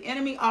assignment of the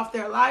enemy off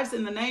their lives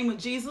in the name of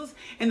Jesus.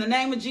 In the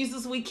name of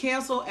Jesus, we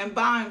cancel and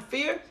bind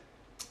fear.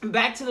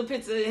 Back to the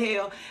pits of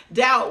hell,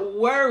 doubt,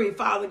 worry,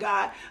 Father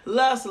God,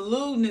 lust,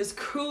 lewdness,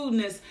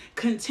 crudeness,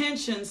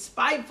 contention,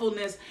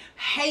 spitefulness,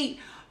 hate,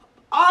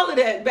 all of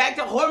that, back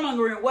to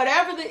whoremongering,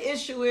 whatever the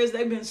issue is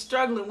they've been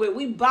struggling with,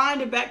 we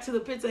bind it back to the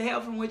pits of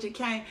hell from which it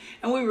came,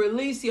 and we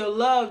release your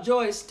love,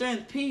 joy,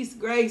 strength, peace,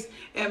 grace,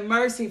 and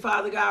mercy,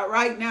 Father God,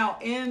 right now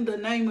in the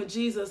name of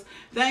Jesus.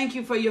 Thank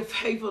you for your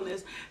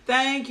faithfulness.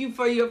 Thank you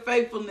for your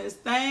faithfulness.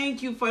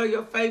 Thank you for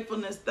your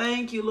faithfulness.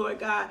 Thank you, Lord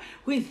God.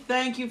 We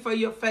thank you for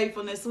your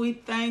faithfulness. We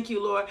thank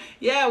you, Lord.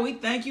 Yeah, we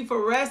thank you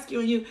for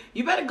rescuing you.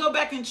 You better go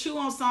back and chew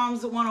on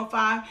Psalms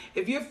 105.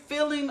 If you're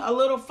feeling a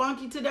little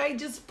funky today,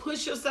 just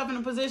push yourself in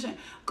a position.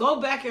 Go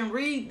back and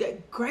read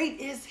that great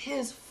is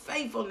his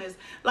faithfulness.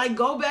 Like,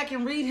 go back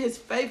and read his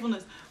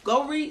faithfulness.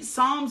 Go read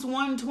Psalms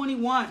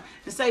 121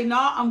 and say, no,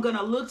 I'm going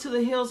to look to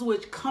the hills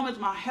which cometh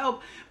my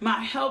help. My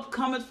help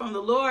cometh from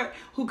the Lord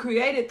who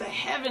created the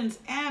heavens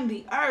and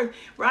the earth,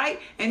 right?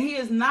 And he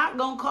is not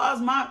going to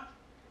cause my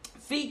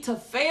feet to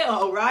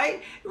fail,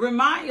 right?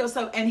 Remind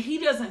yourself, and he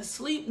doesn't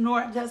sleep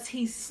nor does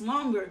he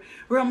slumber.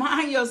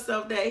 Remind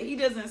yourself that he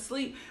doesn't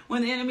sleep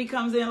when the enemy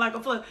comes in like a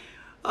flood.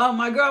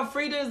 My girl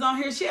Frida is on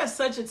here. She has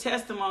such a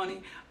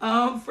testimony.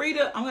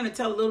 Frida, I'm going to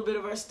tell a little bit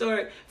of her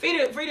story.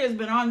 Frida has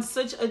been on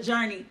such a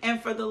journey. And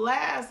for the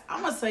last,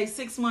 I'm going to say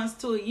 6 months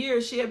to a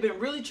year, she had been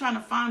really trying to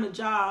find a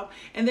job.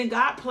 And then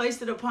God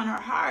placed it upon her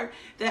heart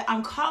that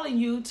I'm calling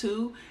you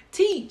to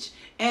teach.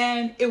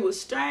 And it was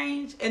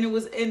strange and it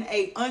was in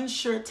a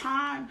unsure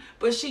time,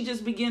 but she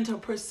just began to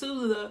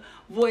pursue the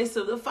voice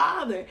of the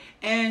Father.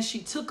 And she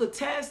took a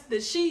test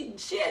that she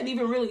hadn't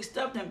even really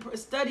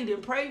studied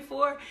and prayed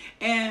for.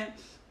 And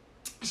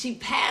she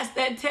passed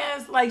that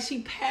test, like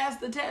she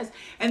passed the test.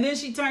 And then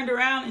she turned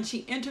around and she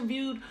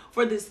interviewed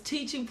for this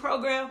teaching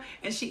program.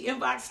 And she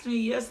inboxed me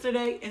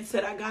yesterday and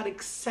said, I got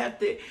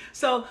accepted.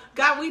 So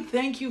God, we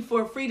thank you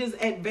for Frida's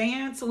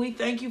advance. We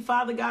thank you,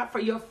 Father God, for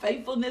your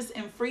faithfulness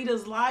in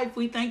Frida's life.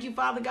 We thank you,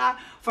 Father God,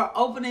 for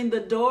opening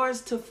the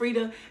doors to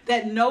Frida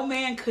that no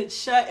man could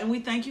shut. And we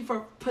thank you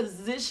for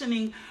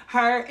positioning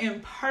her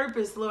in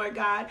purpose, Lord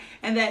God,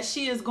 and that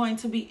she is going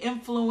to be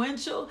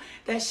influential,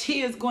 that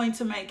she is going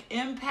to make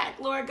impact,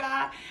 Lord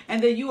God,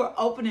 and that you are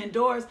opening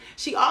doors.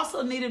 She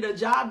also needed a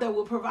job that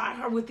would provide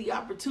her with the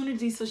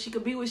opportunity so she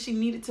could be what she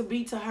needed to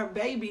be to her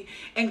baby,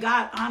 and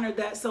God honored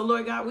that. So,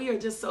 Lord God, we are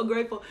just so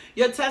grateful.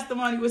 Your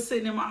testimony was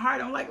sitting in my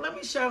heart. I'm like, let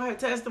me show her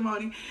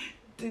testimony.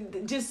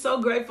 just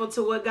so grateful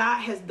to what God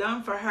has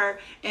done for her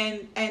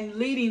and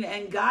leading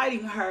and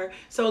guiding her.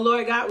 So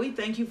Lord God, we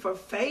thank you for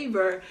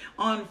favor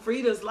on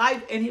Frida's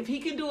life. And if he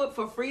can do it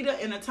for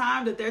Frida in a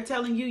time that they're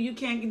telling you you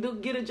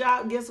can't get a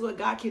job, guess what?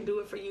 God can do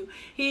it for you.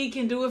 He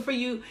can do it for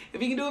you.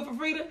 If he can do it for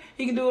Frida,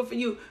 he can do it for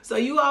you. So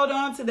you hold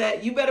on to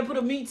that. You better put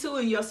a me too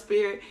in your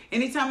spirit.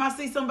 Anytime I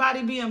see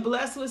somebody being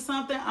blessed with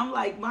something, I'm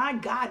like, my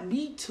God,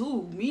 me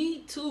too,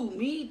 me too,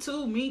 me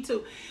too, me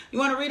too. You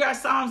want to read our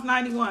Psalms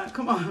 91?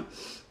 Come on.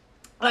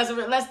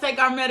 Let's take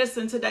our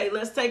medicine today.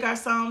 Let's take our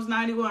Psalms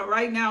 91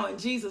 right now in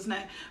Jesus'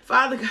 name.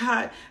 Father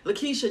God,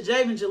 Lakeisha,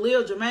 Javen,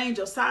 Jaleel, Jermaine,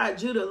 Josiah,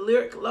 Judah,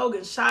 Lyric,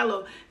 Logan,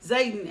 Shiloh,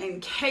 Zayden,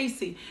 and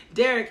Casey,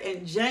 Derek,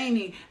 and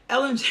Janie,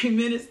 LMJ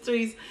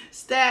Ministries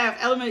staff,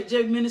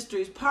 LMJ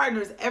Ministries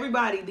partners,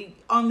 everybody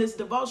on this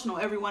devotional,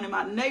 everyone in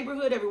my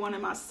neighborhood, everyone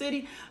in my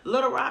city,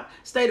 Little Rock,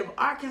 state of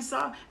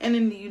Arkansas, and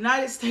in the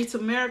United States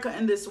of America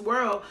and this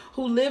world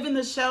who live in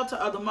the shelter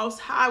of the Most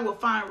High will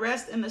find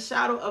rest in the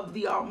shadow of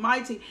the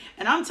Almighty.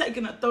 And I'm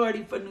taking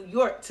authority for New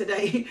York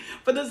today,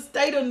 for the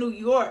state of New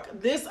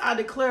York. This I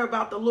declare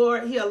about the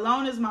Lord. He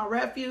alone is my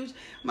refuge,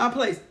 my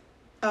place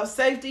of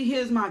safety. He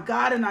is my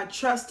God, and I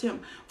trust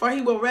him, for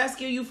he will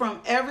rescue you from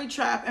every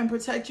trap and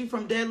protect you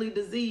from deadly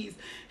disease.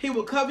 He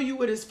will cover you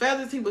with his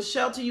feathers. He will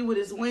shelter you with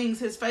his wings.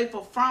 His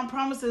faithful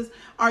promises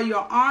are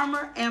your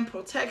armor and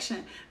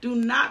protection. Do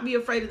not be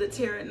afraid of the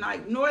terror at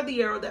night, nor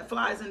the arrow that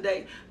flies in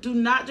day. Do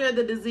not dread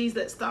the disease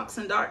that stalks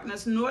in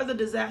darkness, nor the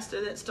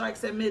disaster that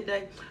strikes at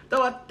midday.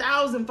 Though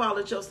 1,000 fall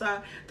at your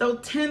side, though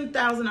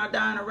 10,000 are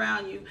dying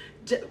around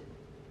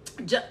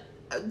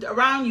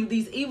you,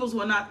 these evils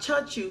will not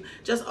touch you.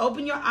 Just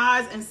open your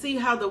eyes and see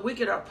how the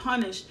wicked are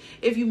punished.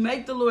 If you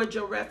make the Lord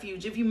your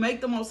refuge, if you make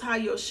the Most High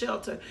your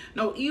shelter,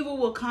 no evil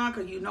will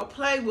conquer you, no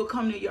plague will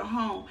come near your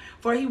home.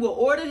 For he will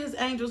order his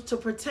angels to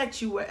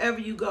protect you wherever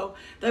you go.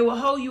 They will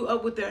hold you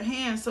up with their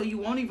hands so you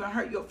won't even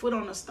hurt your foot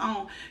on a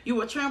stone. You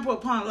will trample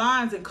upon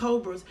lions and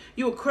cobras.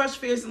 You will crush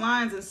fierce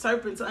lions and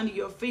serpents under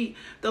your feet.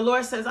 The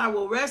Lord says, I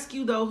will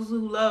rescue those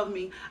who love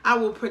me. I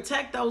will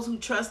protect those who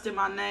trust in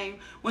my name.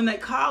 When they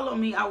call on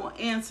me, I will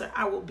answer.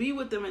 I will be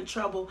with them in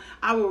trouble.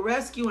 I will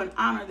rescue and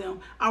honor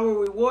them. I will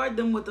reward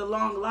them with a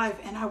long life,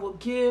 and I will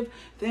give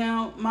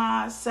them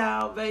my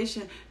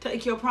salvation.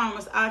 Take your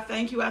promise. I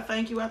thank you. I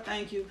thank you. I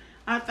thank you.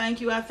 I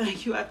thank you. I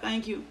thank you. I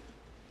thank you.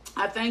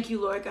 I thank you,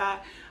 Lord God.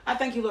 I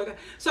thank you, Lord God.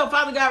 So,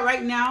 Father God,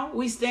 right now,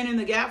 we stand in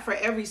the gap for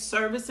every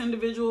service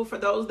individual, for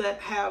those that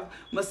have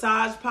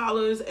massage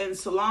parlors and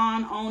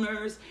salon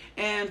owners.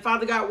 And,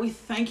 Father God, we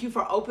thank you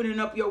for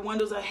opening up your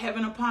windows of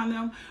heaven upon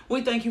them.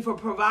 We thank you for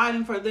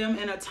providing for them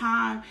in a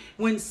time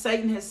when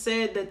Satan has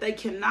said that they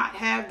cannot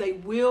have, they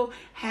will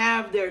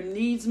have their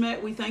needs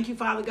met. We thank you,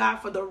 Father God,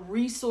 for the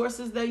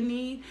resources they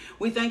need.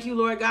 We thank you,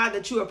 Lord God,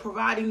 that you are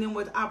providing them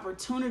with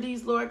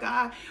opportunities, Lord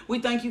God. We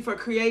thank you for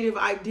creative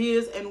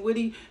ideas and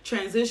witty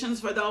transitions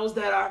for those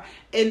that are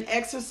in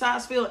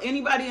exercise field,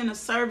 anybody in the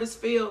service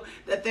field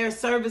that their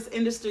service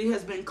industry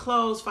has been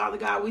closed. Father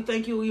God, we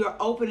thank you. You are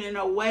opening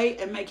a way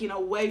and making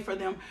a way for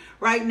them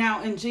right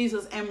now in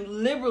Jesus, and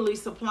liberally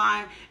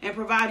supplying and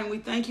providing. We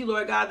thank you,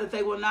 Lord God, that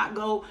they will not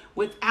go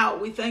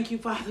without. We thank you,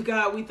 Father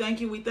God. We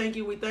thank you. We thank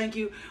you. We thank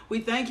you. We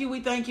thank you. We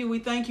thank you. We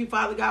thank you,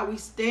 Father God. We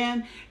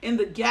stand in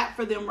the gap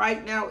for them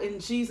right now in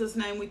Jesus'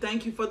 name. We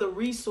thank you for the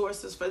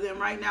resources for them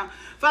right now,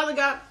 Father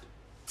God.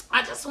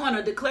 I just want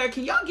to declare,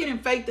 can y'all get in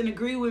faith and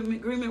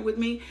agreement with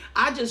me?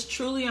 I just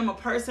truly am a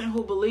person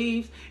who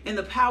believes in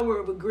the power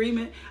of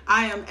agreement.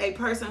 I am a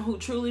person who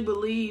truly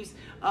believes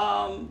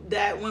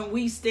that when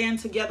we stand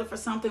together for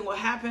something will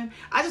happen.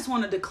 I just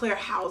want to declare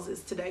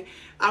houses today.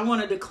 I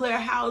want to declare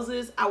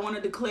houses. I want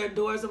to declare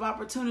doors of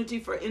opportunity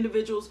for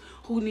individuals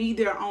who need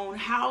their own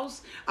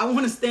house. I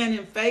want to stand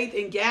in faith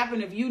and gap.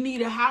 And if you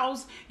need a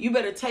house, you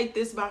better take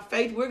this by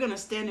faith. We're going to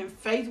stand in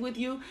faith with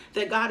you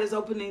that God is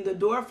opening the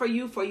door for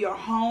you, for your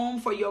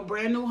home, for your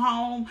brand new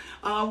home.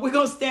 We're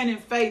going to stand in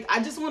faith.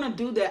 I just want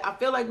to do that. I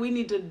feel like we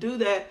need to do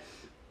that.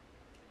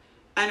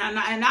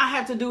 And I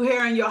have to do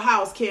hair in your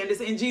house,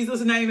 Candace. In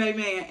Jesus' name,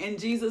 amen. In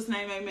Jesus'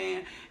 name,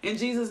 amen. In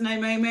Jesus'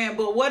 name, amen.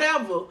 But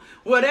whatever,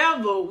 we're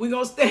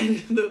gonna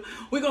stand in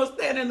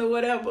the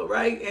whatever,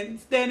 right? And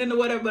stand in the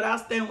whatever, but I'll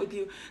stand with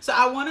you. So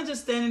I want to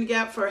just stand in the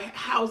gap for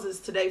houses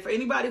today. For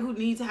anybody who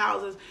needs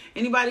houses,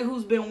 anybody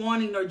who's been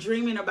wanting or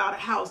dreaming about a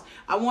house,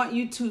 I want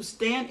you to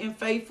stand in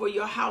faith for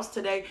your house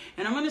today.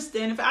 And I'm gonna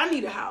stand I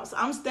need a house.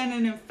 I'm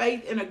standing in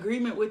faith and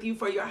agreement with you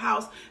for your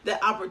house,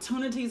 that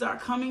opportunities are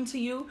coming to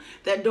you,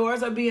 that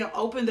doors are being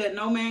opened that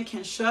no man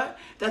can shut,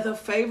 that the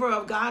favor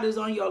of God is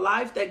on your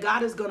life, that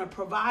God is going to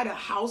provide a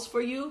house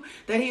for you,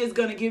 that he is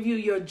going to give you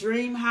your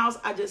dream house.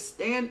 I just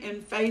stand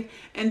in faith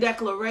and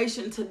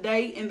declaration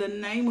today in the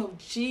name of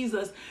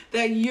Jesus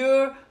that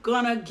you're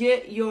going to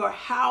get your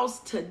house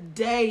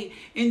today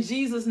in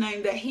Jesus'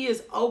 name, that he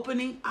is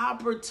opening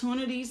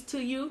opportunities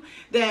to you,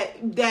 that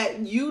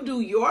you do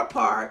your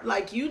part,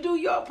 like you do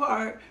your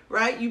part,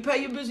 right? You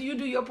pay your bills, you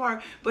do your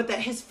part, but that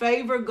his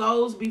favor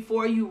goes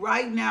before you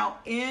right now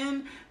in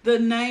in the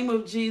name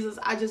of Jesus,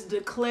 I just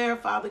declare,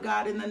 Father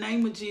God, in the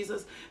name of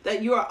Jesus,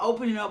 that you are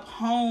opening up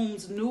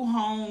homes, new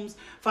homes,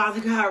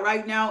 Father God,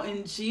 right now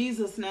in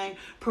Jesus' name,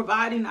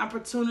 providing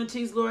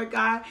opportunities, Lord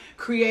God,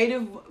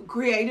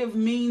 creative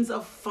means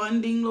of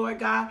funding, Lord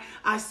God.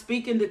 I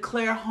speak and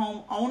declare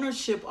home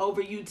ownership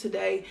over you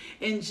today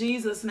in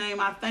Jesus' name.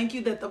 I thank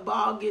you that the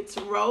ball gets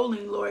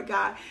rolling, Lord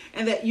God,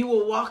 and that you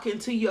will walk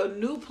into your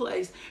new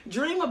place.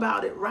 Dream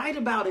about it, write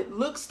about it,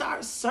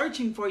 start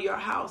searching for your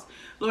house.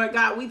 Lord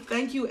God, we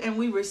thank you and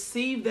we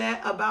receive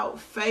that about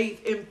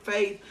faith in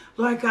faith.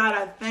 Lord God,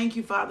 I thank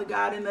you, Father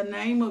God, in the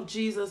name of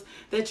Jesus,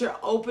 that you're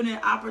opening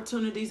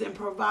opportunities and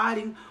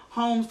providing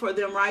homes for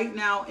them right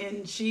now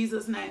in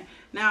Jesus' name.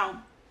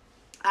 Now,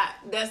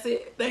 that's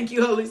it. Thank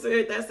you, Holy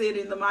Spirit. That's it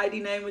in the mighty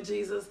name of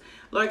Jesus,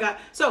 Lord God.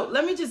 So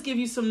let me just give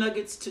you some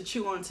nuggets to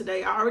chew on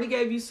today. I already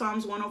gave you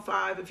Psalms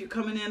 105. If you're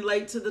coming in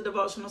late to the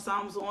devotional,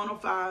 Psalms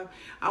 105,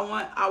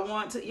 I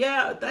want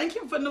to, thank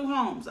him for new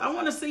homes. I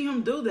want to see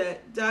him do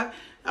that.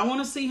 I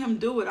want to see him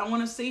do it. I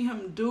want to see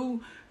him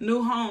do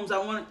new homes. I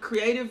want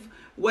creative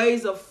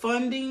ways of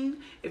funding.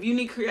 If you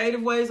need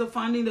creative ways of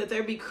funding, that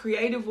there be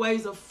creative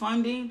ways of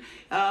funding,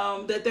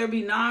 that there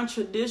be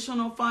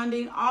non-traditional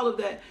funding, all of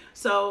that.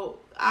 So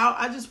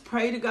I just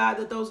pray to God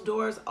that those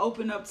doors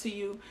open up to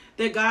you,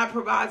 that God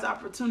provides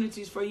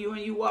opportunities for you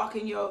and you walk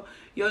in your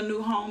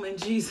new home in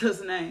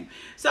Jesus' name.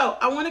 So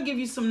I want to give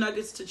you some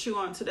nuggets to chew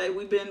on today.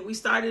 We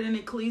started in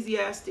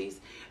Ecclesiastes.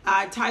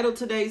 I titled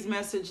today's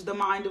message, The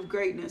Mind of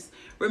Greatness.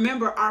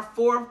 Remember our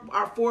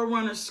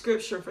forerunner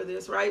scripture for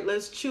this, right?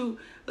 Let's chew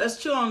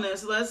on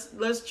this.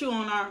 Let's chew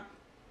on our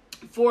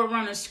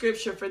forerunner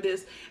scripture for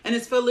this. And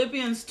it's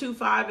Philippians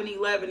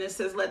 2:5-11. It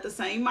says, let the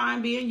same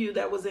mind be in you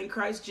that was in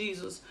Christ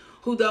Jesus,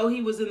 who though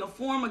he was in the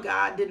form of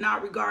God, did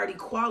not regard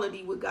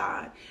equality with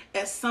God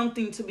as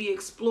something to be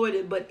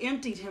exploited, but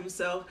emptied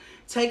himself,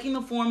 taking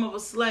the form of a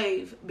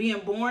slave, being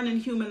born in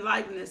human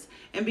likeness,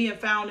 and being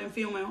found in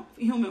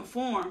human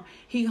form.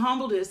 He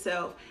humbled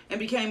himself and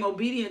became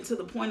obedient to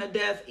the point of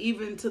death,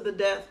 even to the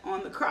death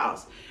on the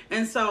cross.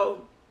 And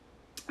so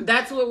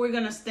that's what we're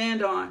going to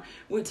stand on.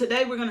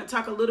 Today we're going to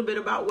talk a little bit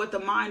about what the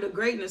mind of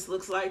greatness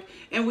looks like.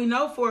 And we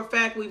know for a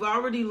fact, we've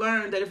already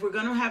learned that if we're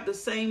going to have the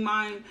same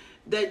mind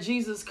that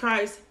Jesus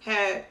Christ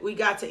had, we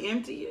got to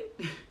empty it.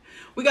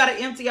 We got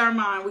to empty our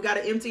mind. We got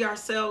to empty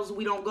ourselves.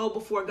 We don't go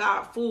before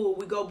God full.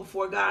 We go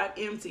before God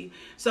empty.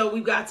 So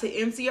we've got to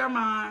empty our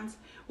minds.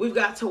 We've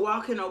got to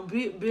walk in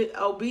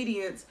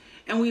obedience.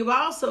 And we've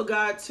also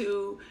got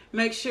to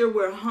make sure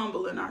we're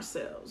humbling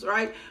ourselves,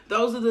 right?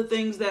 Those are the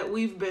things that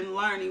we've been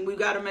learning. We've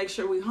got to make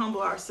sure we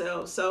humble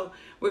ourselves. So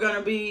we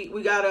got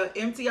to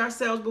empty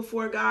ourselves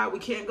before God. We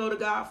can't go to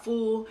God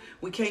full.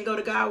 We can't go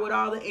to God with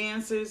all the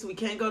answers. We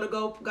can't go to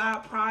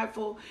God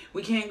prideful.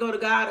 We can't go to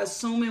God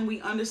assuming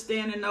we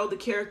understand and know the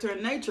character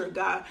and nature of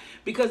God,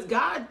 because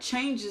God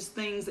changes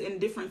things in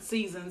different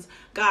seasons.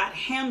 God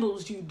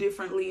handles you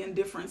differently in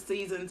different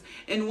seasons.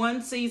 In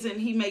one season,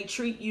 he may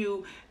treat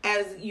you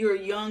as you're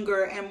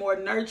younger and more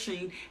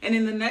nurturing. And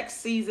in the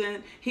next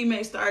season, he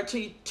may start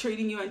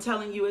treating you and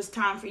telling you it's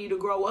time for you to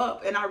grow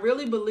up. And I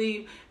really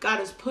believe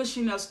God is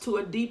pushing us to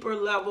a deeper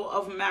level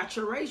of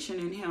maturation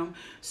in him.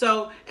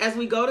 So as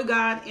we go to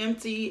God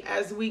empty,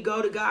 as we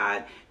go to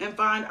God and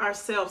find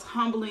ourselves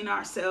humbling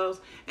ourselves,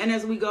 and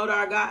as we go to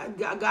our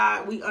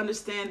God, we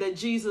understand that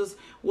Jesus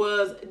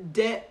was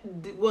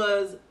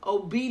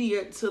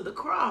obedient to the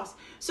cross.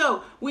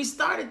 So we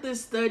started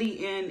this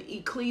study in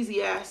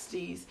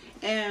Ecclesiastes,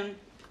 and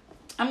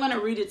I'm going to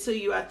read it to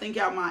you, I think,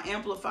 out my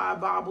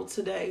Amplified Bible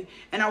today.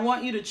 And I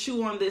want you to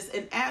chew on this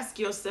and ask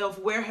yourself,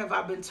 where have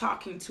I been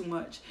talking too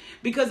much?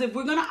 Because if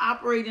we're going to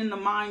operate in the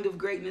mind of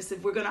greatness,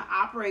 if we're going to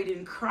operate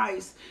in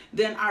Christ,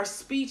 then our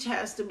speech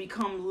has to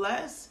become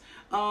less.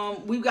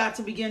 We've got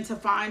to begin to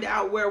find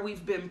out where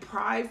we've been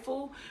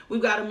prideful.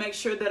 We've got to make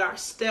sure that our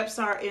steps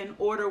are in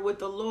order with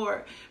the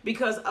Lord,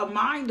 because a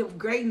mind of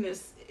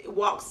greatness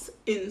walks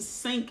in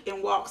sync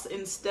and walks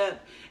in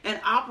step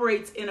and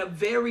operates in a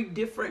very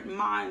different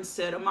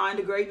mindset. A mind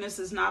of greatness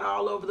is not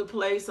all over the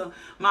place. A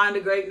mind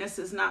of greatness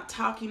is not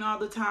talking all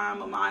the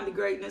time. A mind of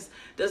greatness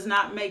does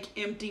not make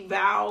empty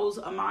vows.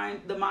 The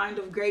mind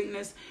of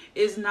greatness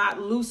is not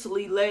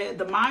loosely led.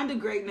 The mind of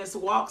greatness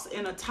walks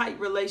in a tight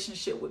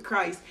relationship with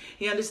Christ.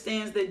 He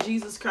understands that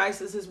Jesus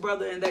Christ is his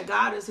brother and that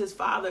God is his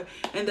Father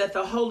and that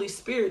the Holy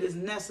Spirit is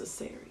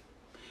necessary.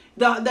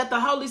 That the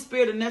Holy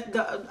Spirit,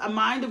 a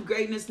mind of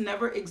greatness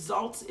never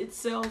exalts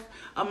itself.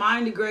 A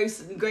mind of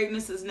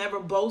greatness is never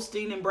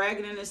boasting and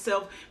bragging in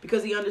itself,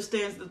 because he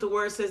understands that the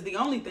word says the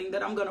only thing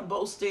that I'm going to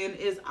boast in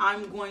is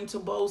I'm going to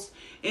boast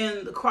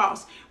in the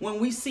cross. When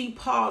we see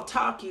Paul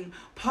talking,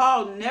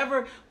 Paul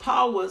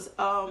was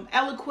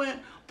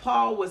eloquent,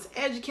 Paul was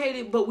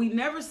educated, but we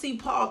never see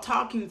Paul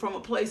talking from a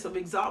place of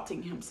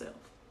exalting himself.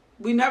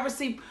 We never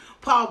see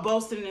Paul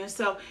boasting in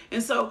himself.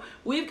 And so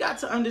we've got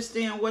to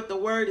understand what the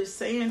word is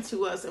saying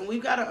to us. And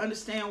we've got to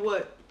understand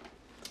what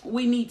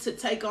we need to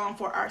take on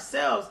for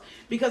ourselves,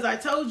 because I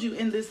told you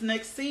in this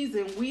next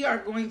season we are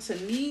going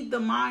to need the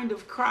mind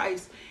of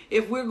Christ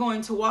if we're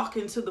going to walk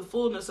into the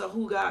fullness of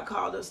who God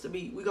called us to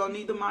be. We're going to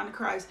need the mind of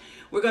Christ.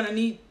 We're going to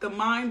need the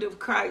mind of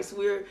Christ.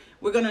 We're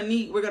going to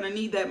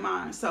need that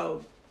mind.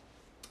 So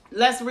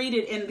let's read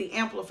it in the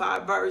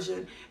Amplified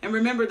version. And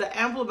remember, the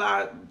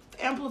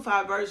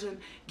Amplified version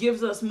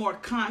gives us more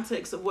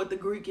context of what the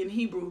Greek and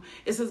Hebrew.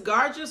 It says,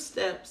 guard your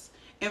steps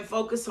and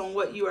focus on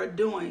what you are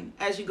doing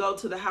as you go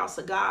to the house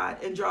of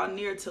God, and draw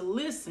near to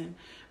listen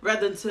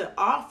rather than to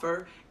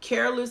offer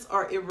careless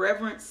or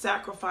irreverent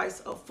sacrifice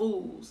of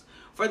fools.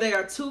 For they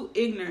are too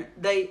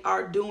ignorant, they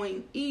are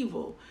doing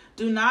evil.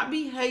 Do not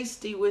be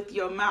hasty with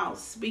your mouth,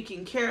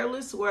 speaking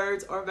careless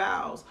words or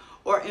vows,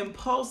 or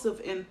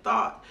impulsive in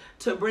thought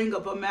to bring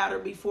up a matter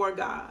before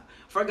God.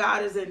 For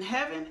God is in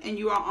heaven and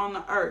you are on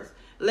the earth.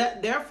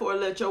 Therefore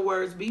let your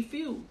words be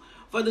few.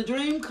 For the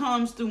dream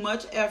comes through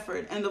much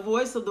effort, and the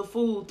voice of the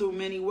fool through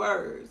many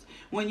words.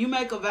 When you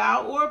make a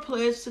vow or a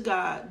pledge to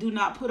God, do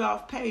not put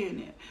off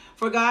paying it.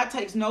 For God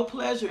takes no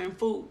pleasure in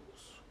fools.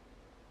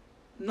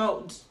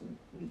 No,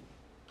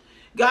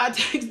 God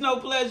takes no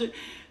pleasure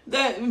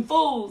in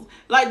fools.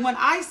 Like when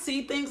I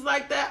see things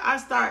like that, I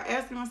start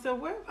asking myself,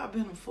 where have I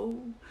been a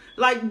fool?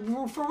 Like,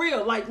 for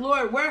real, like,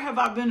 Lord, where have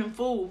I been a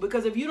fool?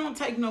 Because if you don't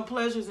take no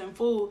pleasures in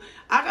fool,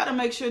 I got to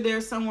make sure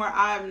there's somewhere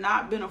I have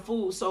not been a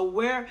fool. So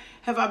where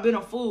have I been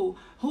a fool?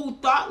 Who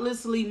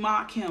thoughtlessly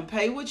mock him?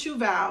 Pay what you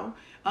vow.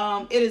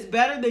 It is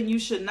better than you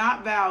should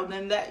not vow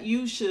than that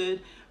you should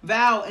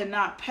vow and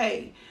not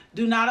pay.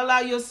 Do not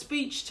allow your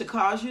speech to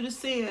cause you to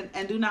sin,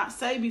 and do not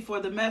say before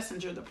the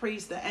messenger, the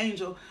priest, the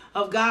angel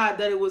of God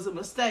that it was a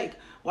mistake.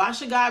 Why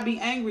should God be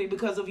angry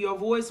because of your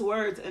voice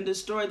words and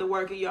destroy the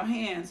work of your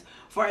hands?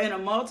 For in a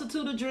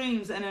multitude of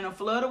dreams and in a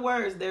flood of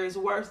words there is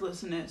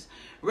worthlessness.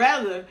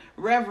 Rather,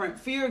 reverent,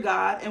 fear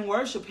God and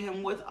worship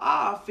him with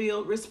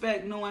awe-filled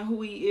respect, knowing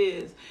who he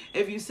is.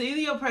 If you see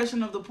the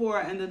oppression of the poor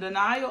and the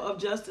denial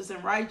of justice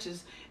and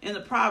righteousness in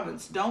the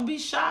province, don't be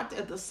shocked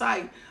at the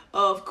sight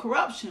of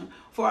corruption,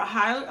 for a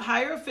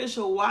higher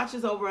official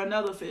watches over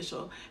another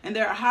official, and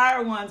there are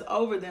higher ones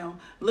over them,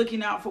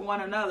 looking out for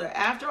one another.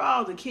 After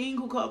all, the king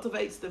who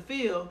cultivates the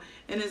field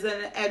and is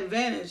an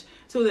advantage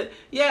to that.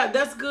 Yeah,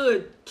 that's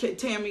good,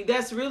 Tammy.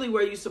 That's really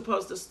where you're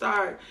supposed to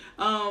start,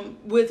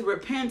 with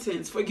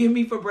repentance. Forgive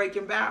me for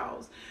breaking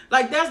vows.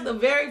 Like, that's the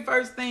very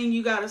first thing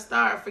you got to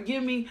start.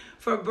 Forgive me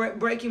for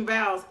breaking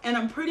vows. And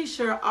I'm pretty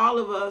sure all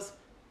of us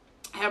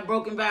have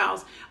broken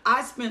vows.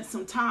 I spent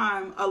some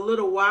time a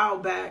little while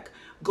back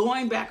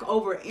going back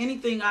over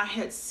anything I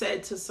had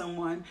said to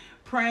someone,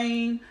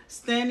 praying,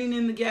 standing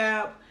in the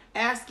gap,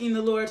 asking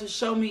the Lord to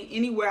show me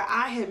anywhere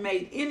I had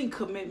made any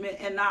commitment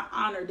and not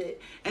honored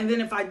it. And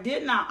then if I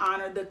did not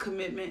honor the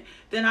commitment,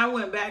 then I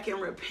went back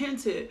and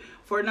repented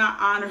for not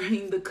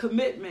honoring the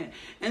commitment.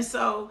 And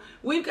so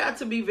we've got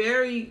to be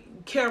very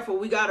careful.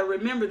 We got to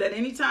remember that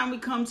anytime we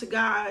come to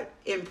God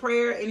in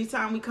prayer,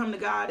 anytime we come to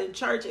God in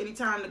church,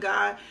 anytime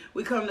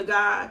we come to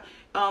God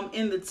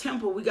in the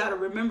temple, we got to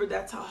remember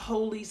that's a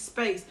holy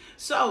space.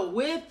 So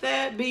with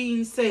that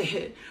being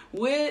said,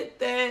 we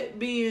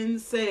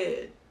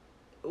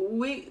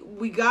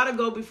got to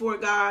go before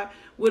God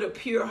with a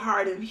pure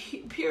heart and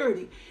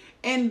purity.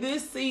 And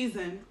this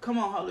season, come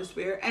on, Holy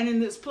Spirit, and in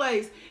this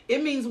place,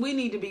 it means we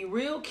need to be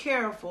real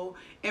careful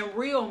and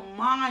real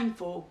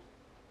mindful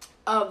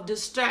of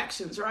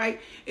distractions,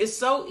 right? It's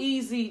so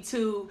easy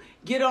to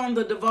get on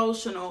the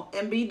devotional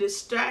and be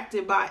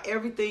distracted by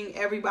everything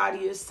everybody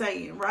is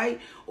saying, right?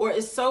 Or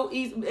it's so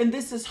easy, and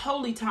this is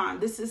holy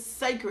time. This is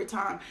sacred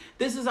time.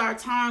 This is our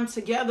time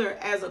together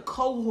as a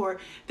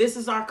cohort. This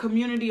is our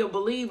community of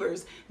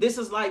believers. This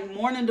is like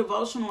morning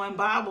devotional and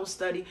Bible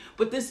study,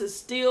 but this is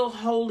still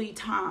holy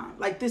time.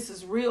 Like, this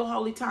is real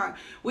holy time.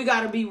 We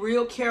got to be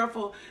real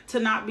careful to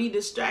not be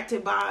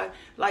distracted by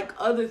like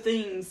other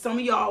things. Some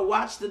of y'all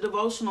watch the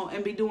devotional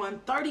and be doing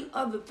 30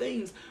 other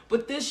things,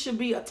 but this should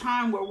be a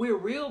time where we're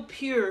real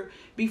pure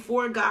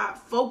before God,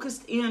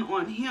 focused in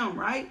on him,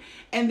 right?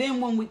 And then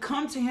when we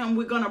come to him,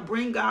 we're going to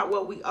bring God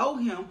what we owe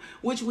him,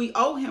 which we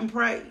owe him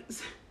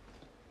praise.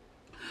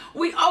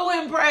 We owe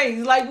him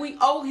praise. Like, we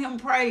owe him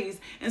praise.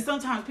 And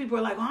sometimes people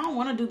are like, well, I don't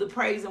want to do the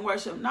praise and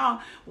worship. No,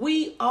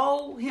 we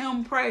owe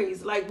him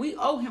praise. Like, we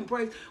owe him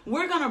praise.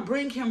 We're going to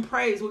bring him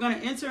praise. We're going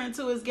to enter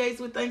into his gates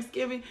with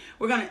thanksgiving.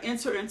 We're going to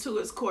enter into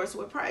his courts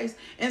with praise.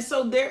 And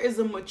so there is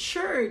a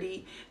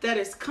maturity that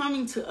is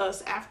coming to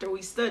us after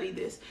we study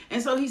this.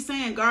 And so he's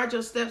saying, guard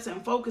your steps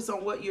and focus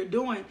on what you're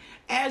doing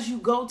as you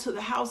go to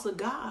the house of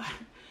God.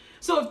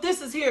 So if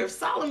this is here, if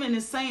Solomon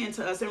is saying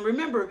to us, and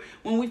remember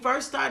when we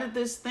first started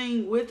this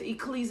thing with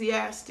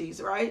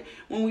Ecclesiastes, right?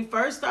 When we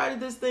first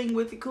started this thing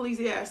with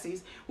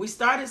Ecclesiastes, we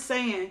started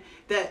saying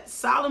that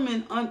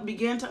Solomon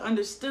began to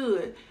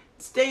understood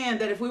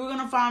that if we were going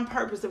to find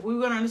purpose, if we were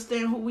going to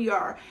understand who we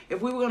are,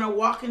 if we were going to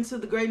walk into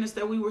the greatness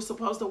that we were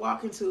supposed to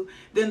walk into,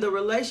 then the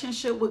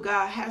relationship with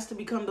God has to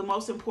become the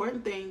most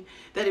important thing,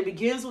 that it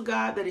begins with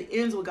God, that it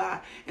ends with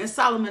God. And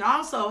Solomon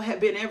also had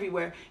been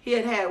everywhere. He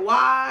had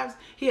wives,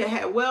 he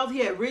had wealth, he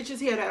had riches,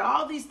 he had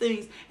all these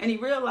things, and he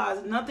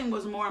realized nothing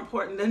was more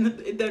important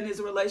than his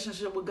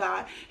relationship with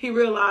God. He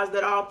realized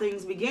that all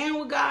things began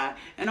with God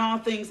and all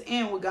things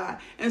end with God.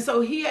 And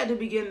so he had to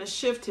begin to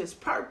shift his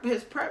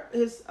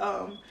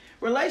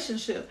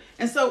relationship.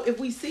 And so if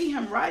we see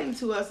him writing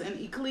to us in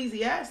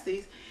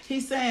Ecclesiastes,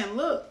 he's saying,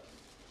 look,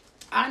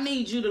 I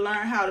need you to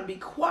learn how to be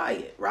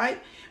quiet,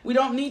 right? We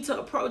don't need to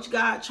approach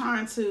God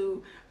trying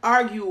to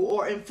argue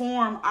or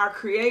inform our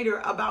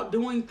Creator about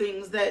doing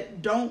things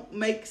that don't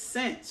make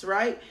sense,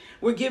 right?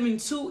 We're giving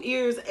 2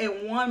 ears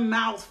and 1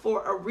 mouth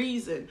for a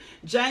reason.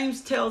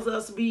 James tells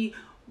us be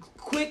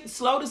quick,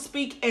 slow to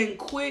speak and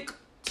quick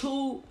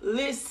to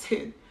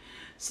listen.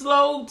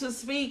 Slow to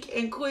speak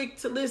and quick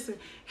to listen.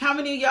 How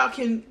many of y'all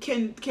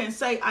can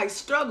say, I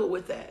struggle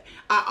with that?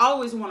 I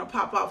always want to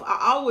pop off.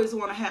 I always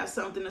want to have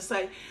something to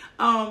say.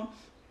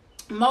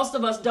 Most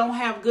of us don't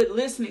have good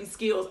listening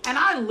skills. And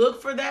I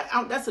look for that.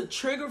 That's a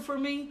trigger for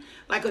me.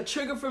 Like a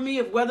trigger for me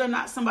of whether or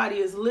not somebody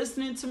is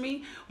listening to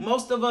me.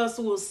 Most of us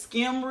will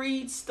skim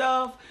read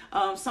stuff.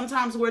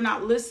 Sometimes we're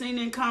not listening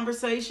in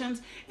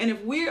conversations. And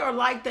if we are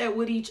like that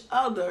with each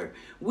other,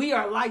 we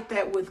are like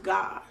that with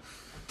God.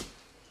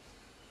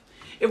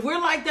 If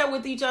we're like that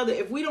with each other,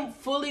 if we don't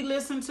fully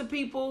listen to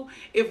people,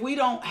 if we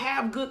don't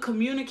have good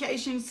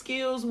communication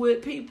skills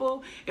with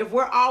people, if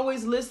we're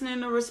always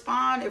listening to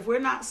respond, if we're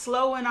not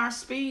slow in our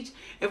speech,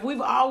 if we've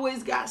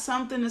always got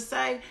something to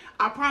say,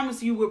 I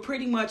promise you we're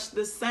pretty much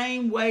the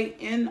same way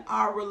in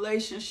our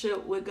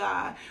relationship with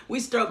God.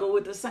 We struggle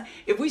with the same.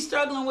 If we're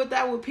struggling with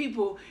that with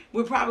people,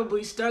 we're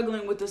probably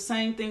struggling with the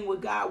same thing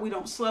with God. We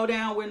don't slow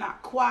down. We're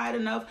not quiet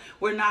enough.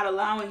 We're not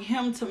allowing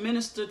him to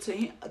minister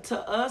to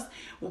us.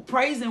 Well,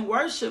 praise and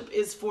worship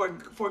is for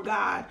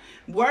God.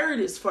 Word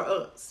is for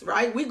us,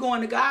 right? We going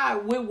to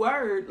God with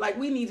word. Like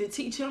we need to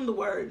teach him the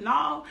word.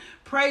 No,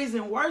 praise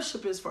and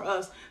worship is for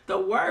us. The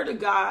word of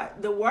God,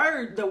 the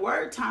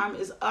word time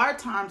is our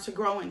time to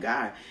grow in God.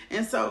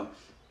 And so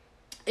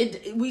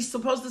we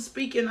supposed to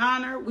speak in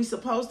honor. We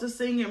supposed to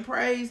sing in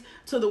praise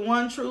to the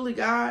one truly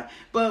God.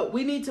 But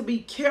we need to be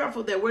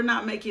careful that we're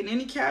not making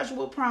any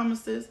casual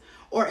promises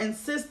or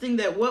insisting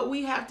that what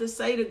we have to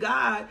say to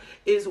God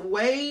is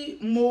way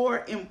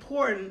more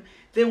important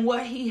than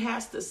what he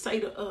has to say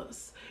to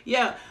us.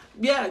 Yeah,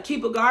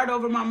 keep a guard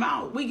over my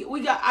mouth.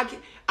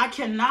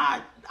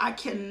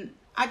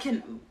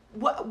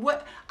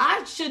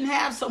 I shouldn't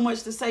have so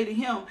much to say to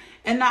him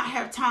and not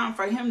have time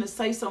for him to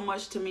say so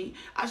much to me.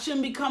 I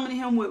shouldn't be coming to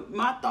him with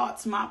my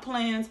thoughts, my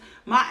plans,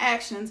 my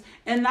actions,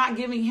 and not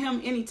giving him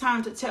any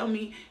time to tell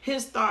me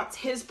his thoughts,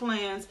 his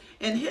plans,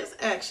 and his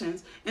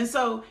actions. And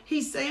so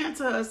he's saying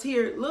to us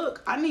here,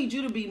 look, I need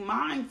you to be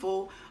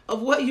mindful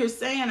of what you're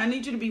saying. I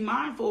need you to be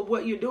mindful of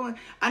what you're doing.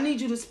 I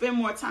need you to spend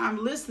more time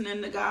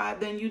listening to God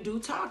than you do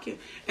talking.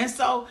 And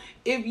so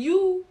if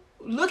you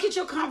look at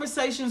your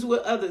conversations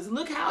with others.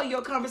 Look how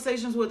your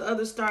conversations with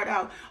others start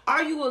out.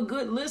 Are you a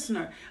good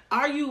listener?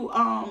 Are you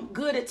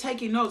good at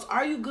taking notes?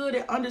 Are you good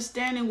at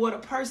understanding what a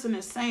person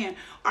is saying?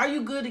 Are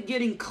you good at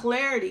getting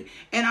clarity?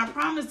 And I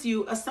promise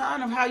you, a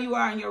sign of how you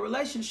are in your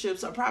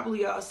relationships are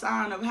probably a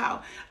sign of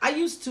how I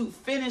used to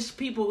finish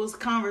people's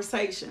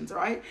conversations,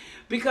 right?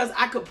 Because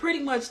I could pretty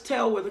much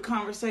tell where the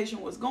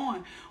conversation was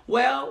going.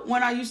 Well,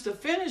 when I used to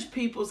finish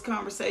people's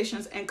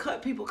conversations and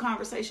cut people's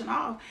conversation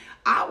off,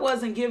 I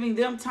wasn't giving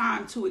them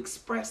time to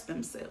express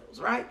themselves,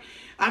 right?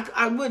 I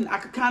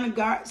could kind of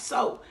guard.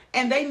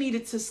 And they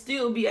needed to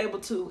still be able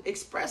to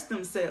express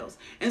themselves.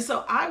 And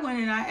so I went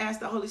and I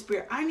asked the Holy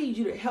Spirit, I need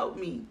you to help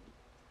me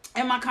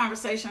in my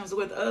conversations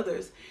with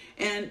others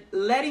and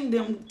letting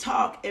them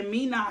talk and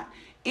me not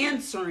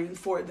answering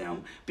for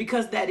them,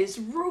 because that is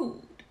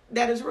rude.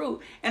 That is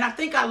rude. And I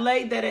think I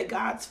laid that at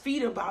God's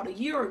feet about a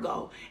year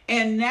ago.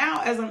 And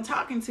now as I'm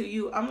talking to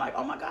you, I'm like,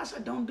 oh my gosh, I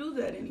don't do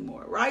that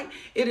anymore, right?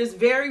 It is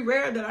very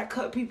rare that I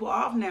cut people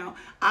off now.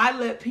 I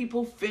let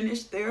people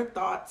finish their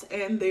thoughts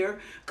and their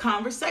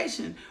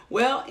conversation.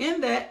 Well,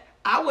 in that,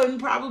 I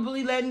wasn't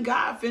probably letting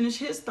God finish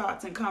his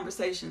thoughts and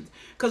conversations,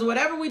 because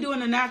whatever we do in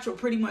the natural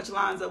pretty much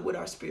lines up with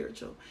our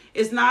spiritual.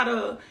 It's not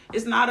a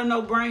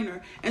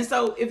no-brainer. And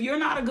so if you're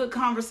not a good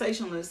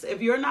conversationalist,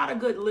 if you're not a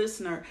good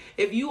listener,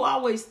 if you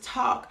always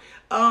talk,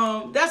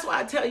 that's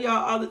why I tell y'all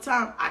all the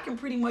time, I can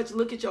pretty much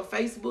look at your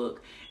Facebook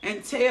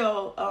and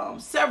tell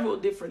several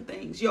different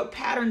things, your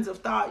patterns of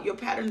thought, your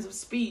patterns of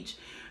speech,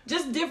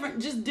 just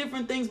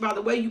different things by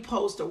the way you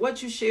post or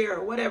what you share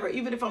or whatever,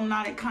 even if I'm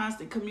not in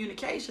constant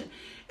communication.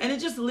 And it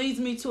just leads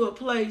me to a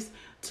place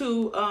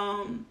to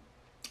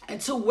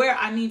where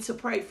I need to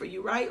pray for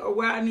you, right? Or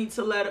where I need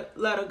to let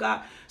a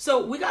God.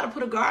 So we got to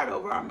put a guard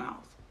over our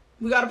mouth.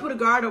 We got to put a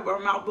guard over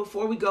our mouth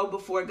before we go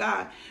before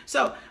God.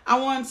 So I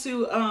want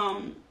to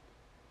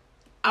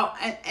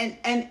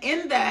and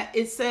in that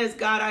it says,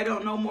 God, I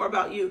don't know more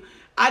about you.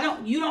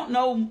 You don't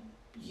know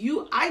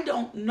I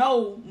don't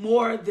know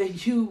more than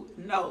you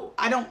know.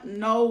 I don't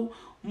know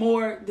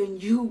more than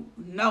you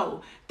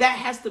know. That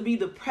has to be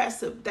the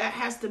precept. That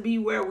has to be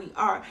where we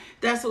are.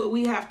 That's what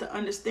we have to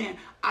understand.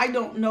 I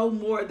don't know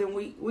more than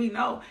we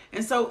know.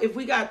 And so if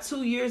we got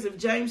 2 years, if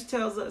James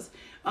tells us,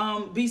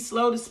 be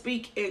slow to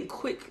speak and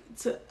quick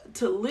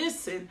to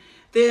listen,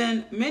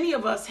 then many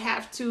of us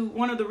have to,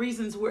 one of the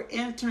reasons we're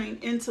entering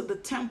into the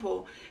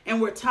temple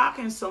and we're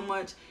talking so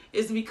much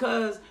is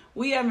because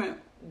we haven't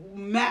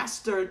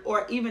mastered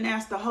or even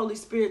asked the Holy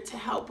Spirit to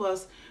help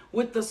us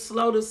with the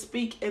slow to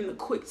speak and the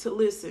quick to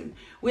listen.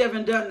 We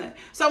haven't done that.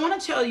 So I want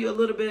to tell you a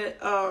little bit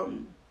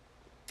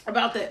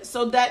about that.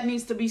 So that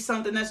needs to be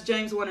something. That's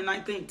James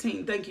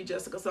 1:19. Thank you,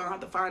 Jessica. So I don't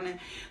have to find that.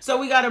 So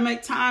we got to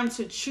make time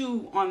to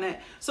chew on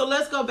that. So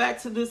let's go back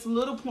to this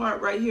little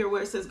part right here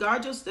where it says,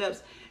 guard your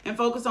steps and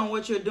focus on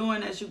what you're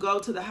doing as you go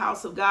to the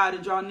house of God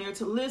and draw near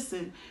to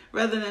listen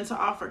rather than to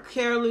offer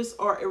careless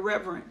or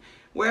irreverent.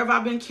 Where have I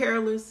been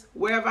careless?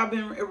 Where have I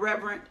been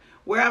irreverent?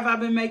 Where have I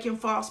been making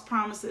false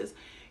promises?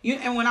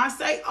 And when I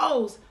say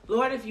oaths,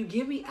 Lord, if you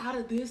get me out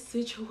of this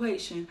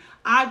situation,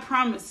 I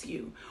promise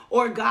you.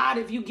 Or God,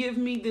 if you give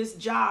me this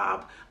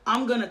job,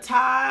 I'm going to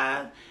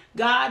tithe.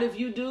 God, if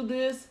you do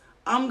this,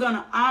 I'm going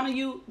to honor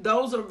you.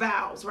 Those are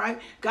vows, right?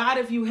 God,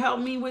 if you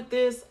help me with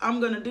this, I'm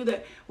going to do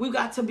that. We've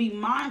got to be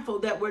mindful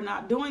that we're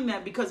not doing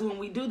that, because when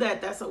we do that,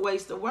 that's a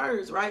waste of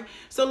words, right?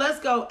 So let's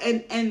go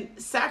and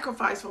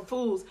sacrifice for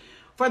fools,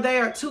 for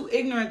they are too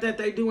ignorant that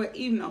they're doing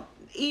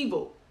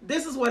evil.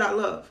 This is what I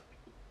love.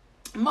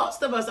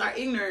 Most of us are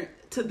ignorant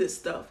to this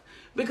stuff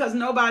because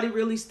nobody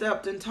really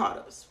stepped and taught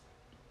us.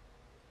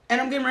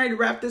 And I'm getting ready to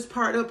wrap this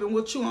part up and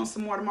we'll chew on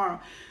some more tomorrow.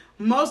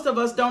 Most of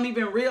us don't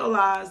even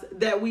realize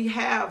that we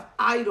have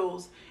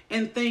idols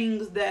and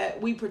things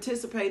that we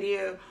participate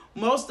in.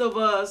 Most of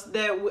us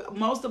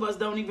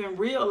don't even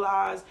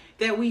realize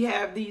that we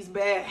have these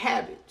bad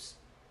habits.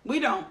 We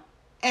don't.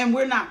 And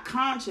we're not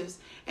conscious,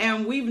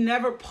 and we've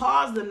never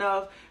paused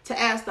enough to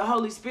ask the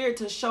Holy Spirit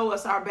to show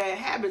us our bad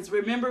habits.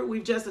 Remember,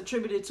 we've just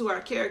attributed to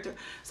our character.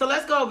 So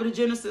let's go over to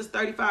Genesis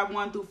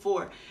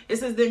 35:1-4. It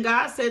says, then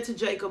God said to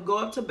Jacob, go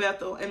up to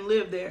Bethel and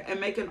live there and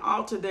make an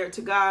altar there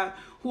to God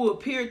who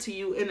appeared to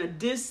you in a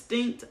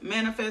distinct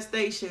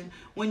manifestation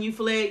when you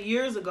fled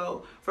years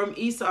ago from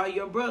Esau,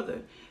 your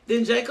brother.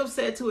 Then Jacob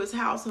said to his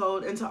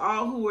household and to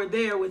all who were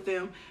there with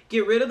them,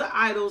 get rid of the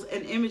idols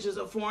and images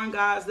of foreign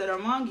gods that are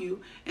among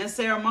you, and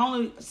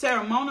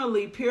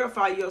ceremonially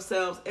purify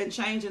yourselves and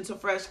change into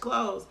fresh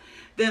clothes.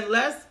 Then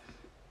let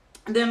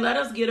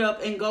us get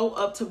up and go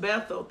up to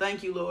Bethel.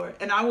 Thank you, Lord.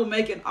 And I will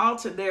make an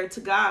altar there to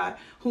God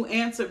who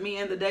answered me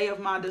in the day of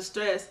my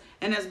distress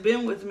and has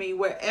been with me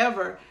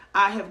wherever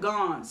I have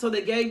gone. So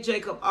they gave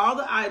Jacob all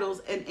the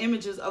idols and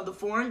images of the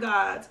foreign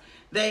gods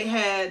they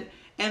had,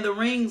 and the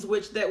rings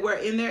that were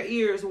in their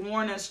ears,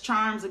 worn as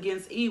charms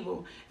against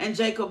evil. And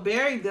Jacob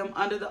buried them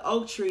under the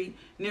oak tree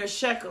near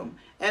Shechem.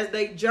 As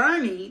they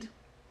journeyed,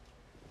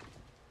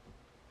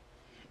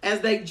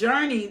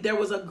 there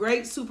was a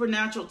great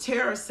supernatural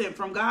terror sent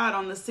from God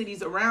on the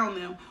cities around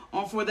them.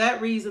 And for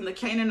that reason, the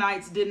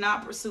Canaanites did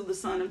not pursue the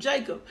son of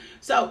Jacob.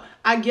 So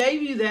I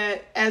gave you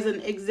that as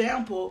an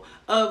example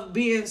of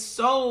being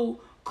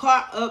so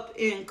caught up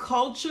in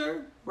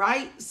culture,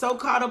 right? So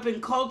caught up in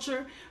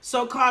culture,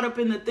 so caught up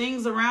in the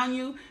things around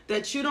you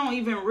that you don't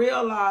even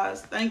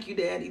realize. Thank you,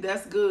 Daddy.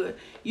 That's good.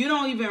 You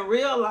don't even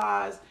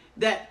realize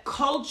that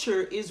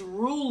culture is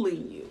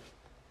ruling you.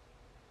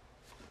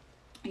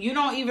 You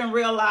don't even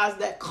realize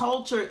that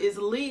culture is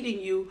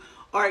leading you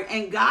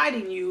and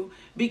guiding you,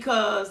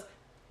 because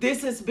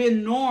this has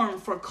been norm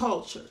for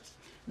culture.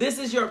 This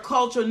is your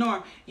culture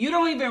norm. You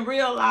don't even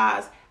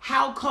realize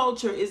how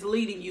culture is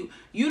leading you.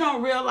 You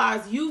don't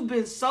realize you've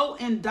been so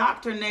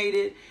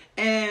indoctrinated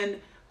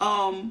and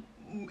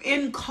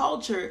in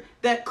culture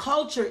that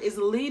culture is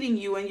leading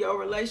you in your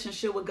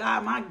relationship with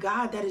God. My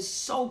God, that is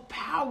so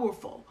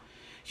powerful.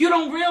 You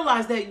don't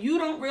realize that. You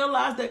don't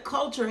realize that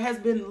culture has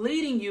been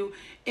leading you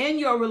in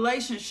your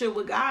relationship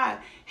with God,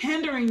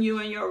 hindering you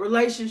in your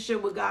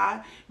relationship with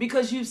God,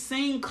 because you've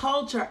seen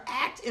culture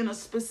act in a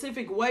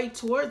specific way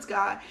towards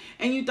God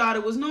and you thought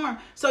it was normal.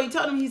 So he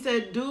told him, he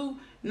said, do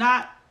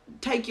not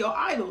take your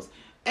idols.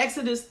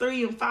 Exodus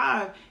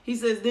 3:5, he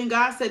says, then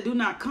God said, do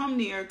not come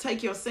near,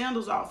 take your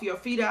sandals off your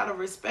feet out of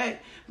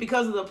respect,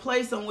 because of the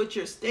place on which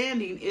you're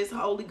standing is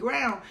holy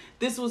ground.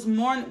 This was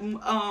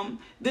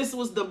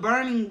the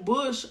burning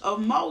bush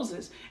of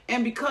Moses.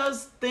 And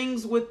because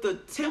things with the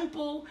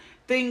temple,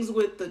 things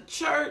with the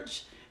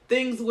church,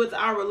 things with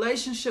our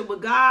relationship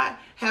with God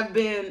have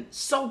been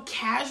so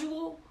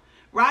casual,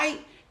 right?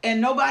 And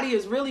nobody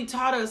has really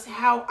taught us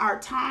how our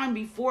time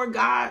before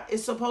God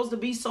is supposed to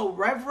be so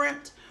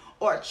reverent,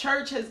 or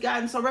church has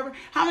gotten so reverent.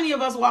 How many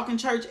of us walk in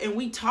church and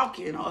we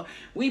talking, or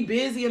we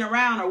busying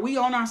around, or we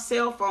on our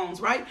cell phones,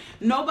 right?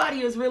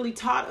 Nobody has really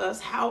taught us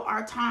how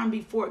our time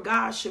before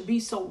God should be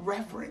so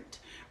reverent,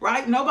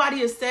 right?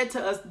 Nobody has said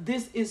to us,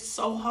 this is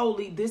so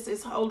holy. This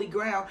is holy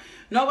ground.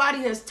 Nobody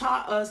has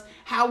taught us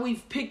how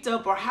we've picked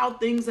up or how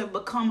things have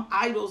become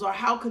idols or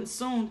how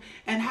consumed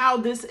and how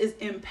this is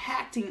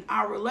impacting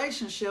our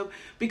relationship,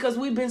 because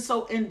we've been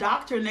so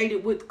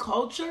indoctrinated with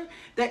culture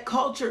that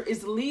culture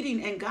is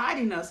leading and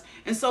guiding us.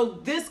 And so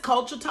this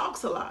culture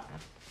talks a lot.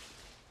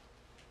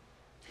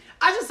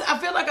 I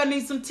feel like I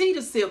need some tea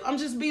to sip. I'm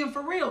just being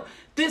for real.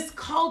 This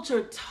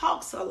culture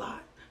talks a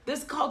lot.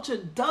 This culture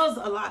does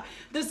a lot.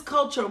 This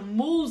culture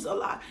moves a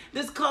lot.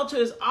 This culture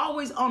is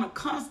always on a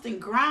constant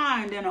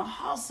grind and a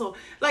hustle.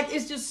 Like,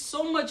 it's just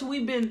so much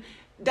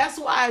that's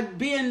why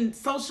being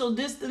social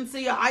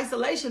distancing or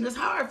isolation is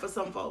hard for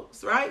some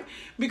folks, right?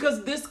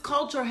 Because this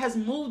culture has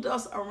moved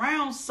us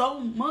around so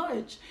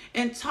much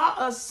and taught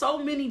us so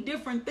many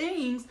different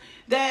things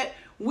that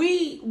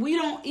we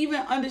don't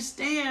even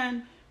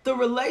understand the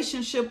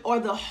relationship or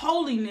the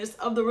holiness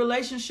of the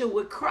relationship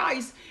with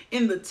Christ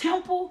in the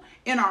temple,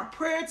 in our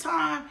prayer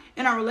time,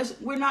 in our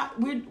relationship.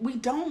 We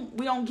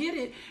don't get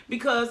it,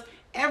 because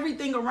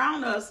everything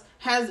around us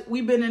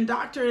we've been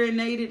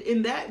indoctrinated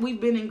in that. We've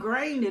been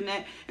ingrained in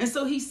that. And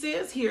so he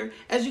says here,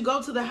 as you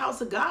go to the house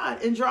of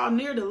God and draw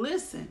near to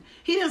listen.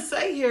 He didn't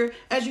say here,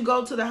 as you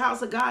go to the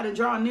house of God and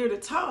draw near to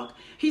talk.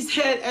 He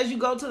said, as you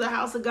go to the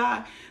house of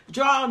God,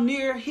 draw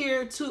near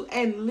here to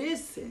and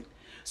listen.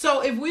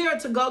 So if we are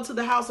to go to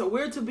the house, or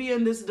we're to be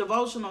in this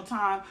devotional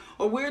time,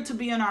 or we're to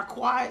be in our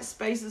quiet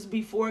spaces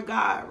before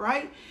God,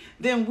 right?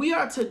 Then we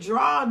are to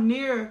draw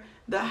near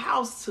the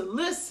house to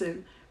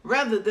listen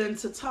rather than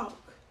to talk,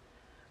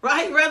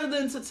 right? Rather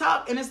than to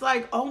talk. And it's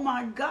like, oh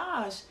my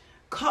gosh,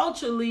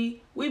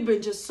 culturally, we've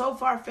been just so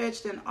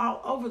far-fetched and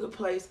all over the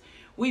place.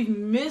 We've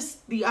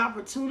missed the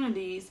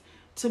opportunities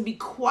to be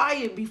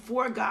quiet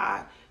before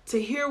God,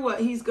 to hear what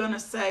he's going to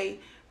say,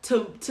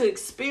 to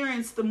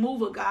experience the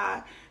move of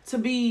God, to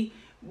be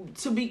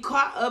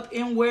caught up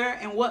in where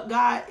and what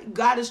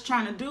God is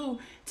trying to do,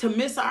 to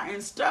miss our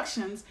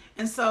instructions.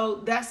 And so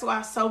that's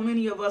why so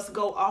many of us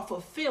go off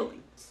of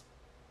feelings.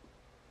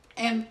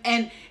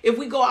 And if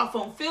we go off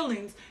on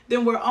feelings,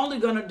 then we're only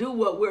going to do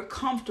what we're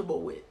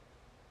comfortable with.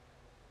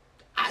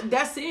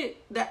 That's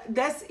it.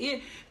 That's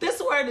it.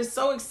 This word is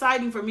so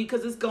exciting for me,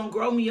 because it's going to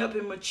grow me up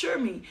and mature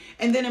me.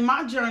 And then in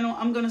my journal,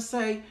 I'm going to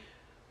say,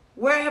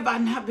 where have I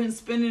not been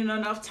spending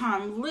enough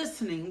time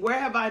listening? Where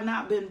have I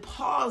not been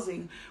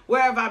pausing?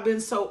 Where have I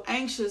been so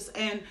anxious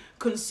and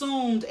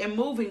consumed and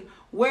moving?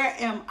 Where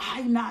am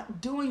I not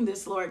doing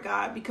this, Lord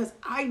God? Because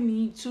I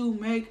need to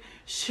make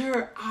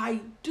sure I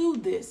do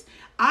this.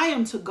 I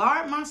am to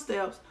guard my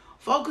steps,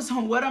 focus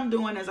on what I'm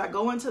doing as I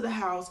go into the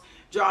house,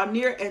 draw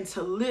near and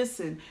to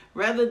listen,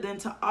 rather than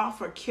to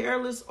offer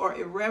careless or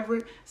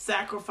irreverent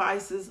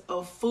sacrifices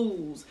of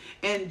fools.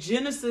 And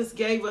Genesis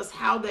gave us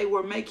how they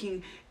were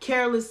making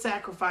careless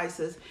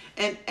sacrifices.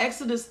 And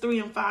Exodus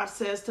 3:5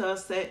 says to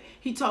us that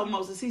he told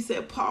Moses, he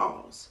said,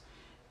 pause,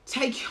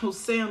 take your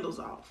sandals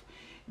off.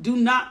 Do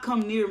not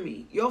come near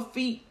me, your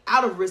feet,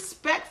 out of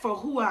respect for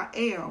who I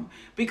am,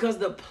 because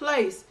the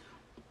place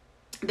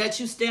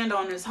that you stand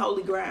on is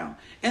holy ground.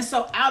 And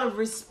so out of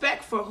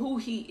respect for who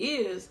he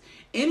is,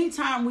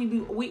 anytime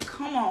we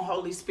come on,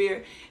 Holy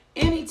Spirit,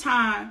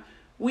 anytime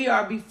we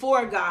are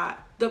before God,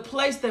 the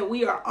place that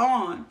we are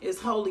on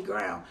is holy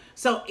ground.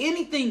 So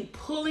anything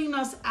pulling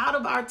us out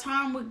of our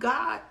time with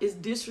God is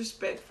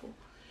disrespectful.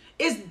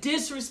 It's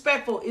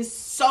disrespectful. It's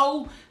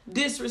so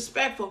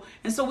disrespectful.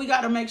 And so we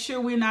got to make sure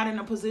we're not in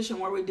a position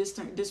where we're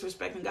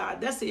disrespecting God.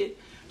 That's it.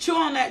 Chew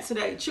on that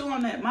today. Chew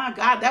on that. My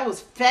God, that was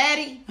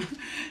fatty.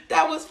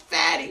 That was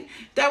fatty.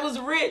 That was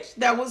rich.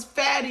 That was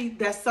fatty.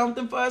 That's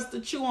something for us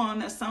to chew on.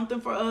 That's something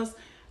for us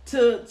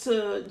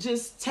to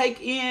just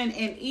take in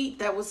and eat.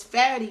 That was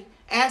fatty.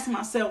 Ask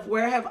myself,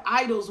 where have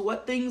idols,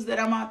 what things that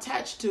I'm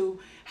attached to,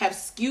 have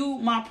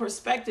skewed my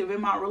perspective in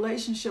my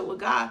relationship with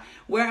God?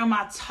 Where am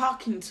I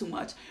talking too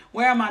much?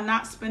 Where am I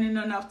not spending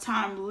enough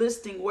time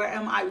listening? Where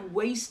am I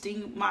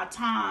wasting my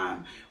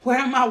time? Where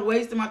am I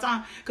wasting my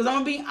time? Because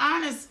I'm gonna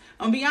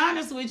be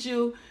honest with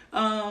you.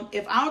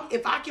 If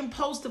I can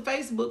post to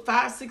Facebook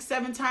 5, 6,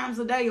 7 times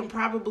a day, I'm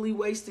probably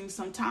wasting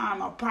some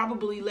time. I'll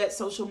probably let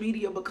social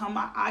media become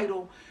my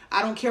idol.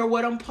 I don't care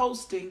what I'm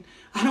posting.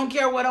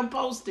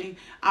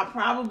 I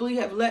probably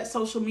have let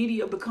social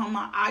media become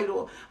my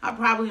idol. I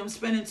probably am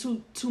spending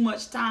too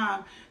much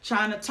time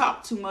trying to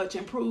talk too much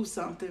and prove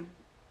something.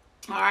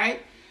 All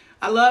right.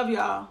 I love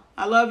y'all.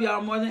 I love y'all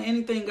more than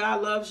anything.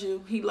 God loves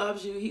you. He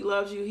loves you. He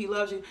loves you. He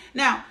loves you.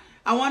 Now,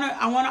 I want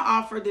to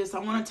offer this. I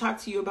want to talk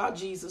to you about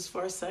Jesus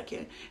for a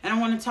second. And I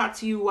want to talk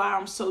to you why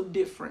I'm so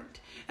different.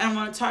 And I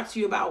want to talk to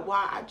you about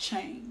why I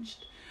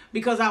changed.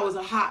 Because I was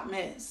a hot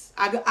mess.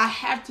 I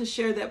have to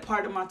share that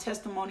part of my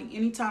testimony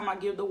anytime I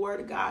give the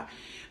word of God.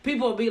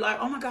 People will be like,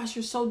 oh my gosh,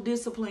 you're so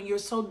disciplined. You're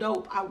so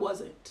dope. I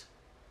wasn't.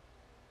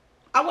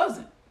 I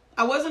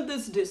wasn't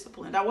this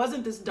disciplined. I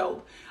wasn't this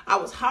dope. I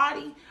was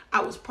haughty.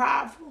 I was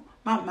prideful.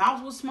 My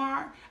mouth was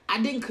smart.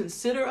 I didn't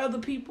consider other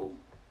people.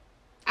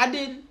 I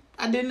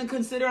didn't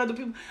consider other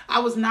people. I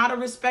was not a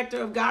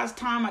respecter of God's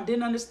time. I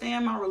didn't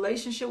understand my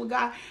relationship with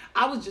God.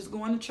 I was just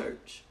going to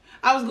church.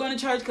 I was going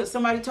to church because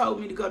somebody told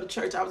me to go to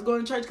church. I was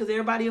going to church because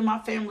everybody in my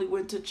family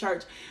went to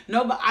church.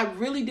 No, but I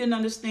really didn't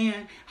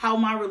understand how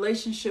my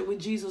relationship with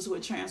Jesus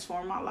would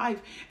transform my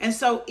life. And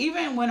so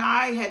even when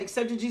I had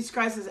accepted Jesus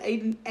Christ as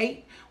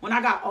 8, when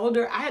I got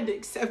older, I had to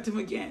accept him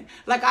again.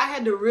 Like I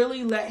had to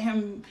really let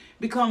him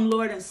become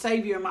Lord and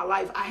Savior in my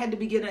life. I had to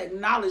begin to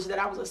acknowledge that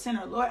I was a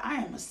sinner. Lord, I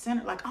am a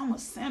sinner. Like I'm a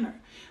sinner.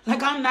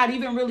 Like I'm not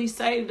even really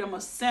saved. I'm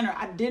a sinner.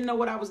 I didn't know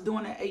what I was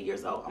doing at 8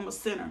 years old. I'm a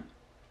sinner.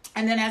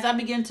 And then as I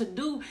began to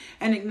do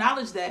and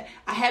acknowledge that,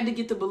 I had to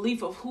get the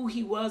belief of who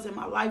he was in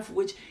my life,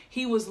 which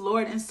he was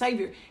Lord and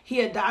Savior. He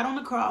had died on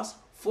the cross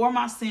for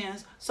my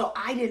sins, so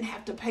I didn't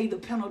have to pay the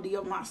penalty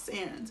of my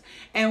sins.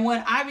 And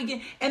when I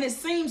began, and it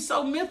seemed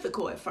so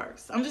mythical at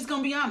first. I'm just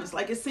going to be honest.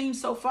 Like it seemed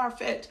so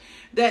far-fetched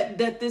that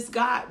this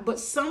God, but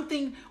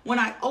something, when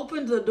I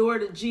opened the door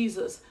to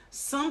Jesus,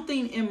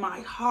 something in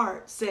my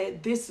heart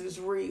said, this is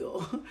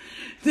real.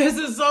 This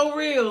is so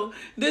real.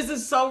 This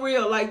is so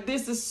real. Like,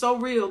 this is so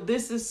real.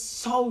 This is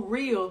so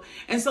real.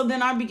 And so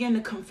then I began to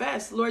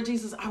confess, Lord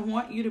Jesus, I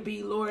want you to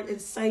be Lord and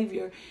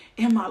Savior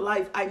in my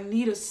life. I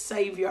need a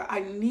Savior. I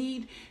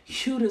need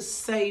you to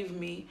save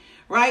me.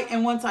 Right?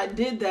 And once I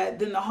did that,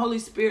 then the Holy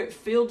Spirit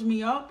filled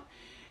me up.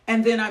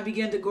 And then I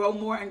began to grow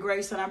more in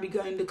grace and I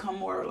began to come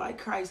more like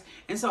Christ.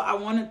 And so I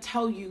want to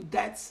tell you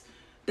that's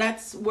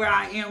where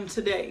I am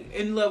today,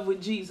 in love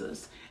with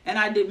Jesus. And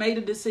I made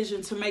a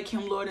decision to make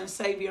him Lord and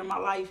Savior in my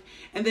life.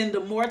 And then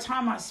the more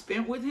time I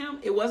spent with him,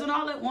 it wasn't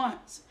all at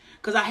once.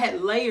 Because I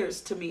had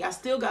layers to me. I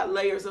still got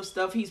layers of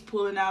stuff he's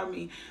pulling out of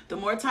me. The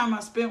more time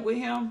I spent with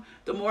him,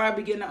 the more I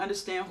began to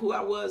understand who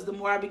I was. The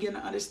more I began to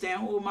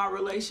understand who my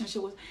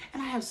relationship was.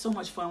 And I have so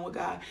much fun with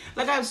God.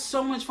 Like, I have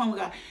so much fun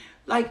with God.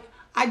 Like,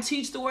 I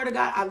teach the word of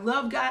God. I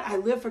love God. I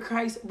live for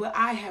Christ, but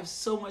I have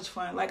so much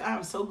fun. Like, I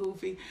am so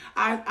goofy.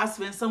 I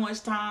spend so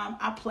much time.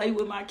 I play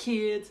with my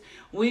kids.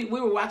 We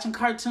were watching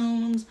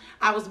cartoons.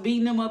 I was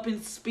beating them up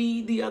in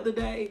Speed the other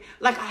day.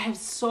 Like, I have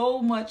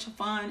so much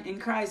fun in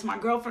Christ. My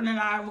girlfriend and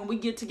I, when we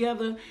get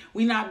together,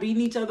 we not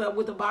beating each other up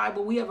with the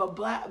Bible. We have a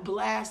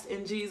blast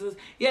in Jesus.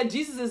 Yeah,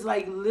 Jesus is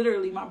like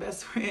literally my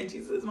best friend.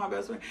 Jesus is my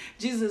best friend.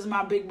 Jesus is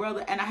my big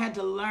brother. And I had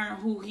to learn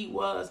who he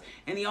was.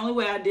 And the only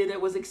way I did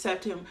that was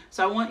accept him.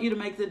 So I want you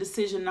to make the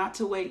decision not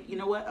to wait. You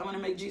know what? I'm going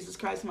to make Jesus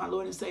Christ my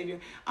Lord and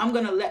Savior. I'm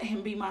going to let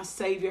him be my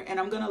Savior, and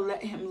I'm going to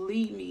let him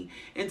lead me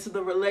into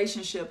the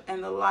relationship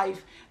and the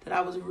life that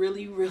I was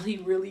really, really,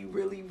 really,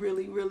 really,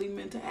 really, really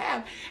meant to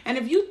have. And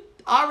if you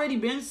already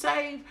been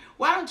saved,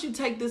 why don't you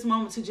take this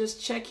moment to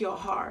just check your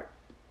heart?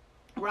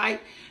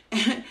 Right?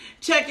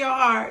 Check your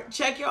heart.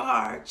 Check your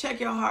heart. Check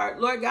your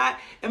heart. Lord God,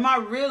 am I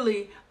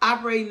really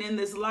operating in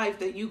this life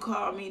that you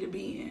call me to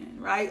be in?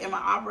 Right? Am I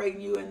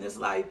operating you in this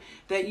life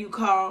that you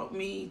call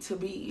me to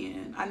be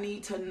in? I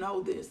need to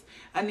know this.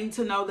 I need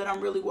to know that I'm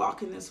really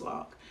walking this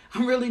walk.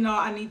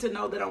 I need to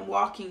know that I'm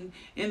walking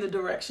in the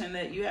direction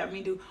that you have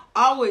me do.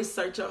 Always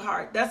search your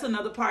heart. That's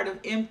another part of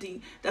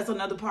empty. That's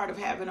another part of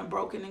having a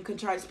broken and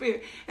contrite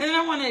spirit. And then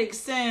I want to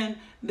extend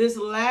this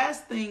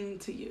last thing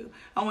to you.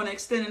 I want to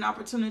extend an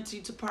opportunity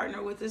to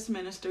partner with this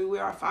ministry. We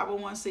are a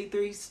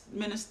 501c3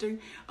 ministry.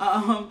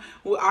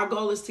 Our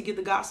goal is to get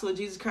the gospel of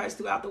Jesus Christ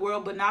throughout the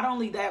world. But not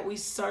only that, we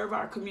serve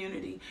our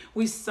community.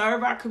 We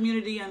serve our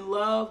community in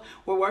love.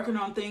 We're working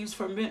on things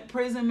for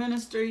prison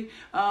ministry.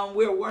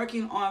 We're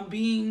working on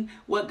being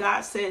what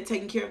God said,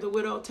 taking care of the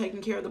widow,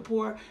 taking care of the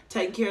poor,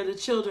 taking care of the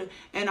children.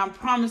 And I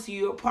promise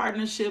you, a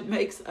partnership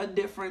makes a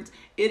difference.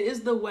 It is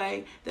the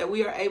way that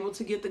we are able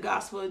to get the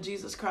gospel of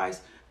Jesus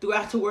Christ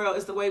throughout the world.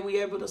 Is the way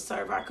we're able to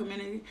serve our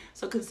community.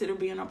 So consider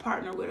being a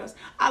partner with us.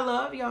 I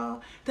love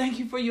y'all. Thank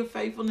you for your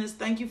faithfulness.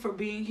 Thank you for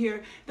being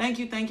here. Thank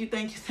you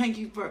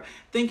for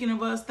thinking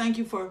of us. Thank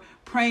you for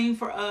praying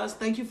for us.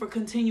 Thank you for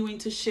continuing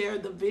to share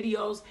the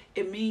videos.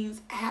 It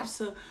means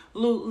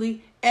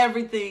absolutely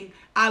everything.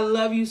 I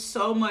love you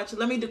so much.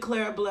 Let me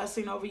declare a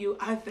blessing over you.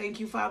 I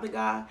thank you, Father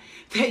God,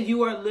 that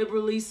you are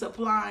liberally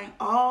supplying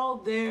all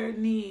their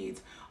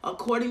needs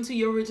according to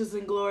your riches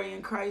and glory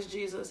in Christ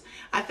Jesus.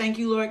 I thank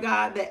you, Lord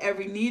God, that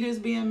every need is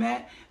being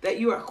met, that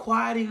you are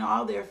quieting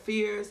all their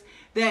fears,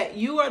 that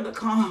you are the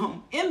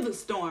calm in the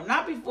storm,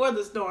 not before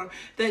the storm,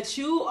 that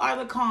you are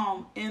the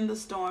calm in the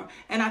storm.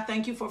 And I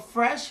thank you for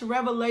fresh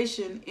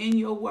revelation in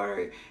your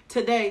word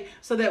today,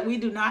 so that we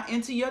do not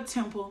enter your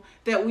temple,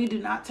 that we do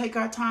not take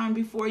our time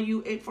before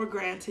you for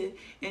granted.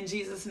 In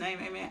Jesus' name,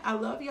 amen. I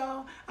love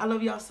y'all. I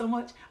love y'all so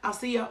much. I'll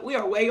see y'all. We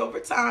are way over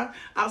time.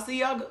 I'll see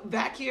y'all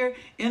back here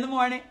in the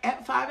morning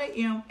at 5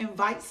 a.m.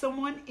 Invite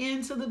someone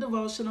into the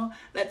devotional.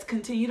 Let's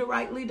continue to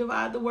rightly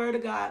divide the word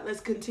of God.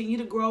 Let's continue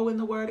to grow in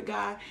the word of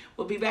God.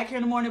 We'll be back here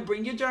in the morning.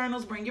 Bring your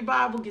journals, bring your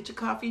Bible, get your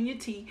coffee and your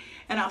tea.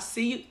 And I'll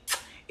see you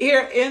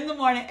here in the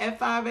morning at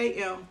 5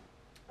 a.m.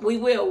 We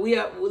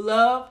have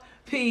love,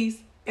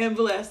 peace, and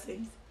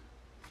blessings.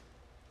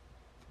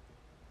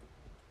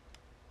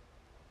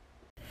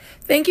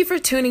 Thank you for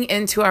tuning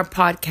into our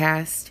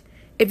podcast.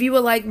 If you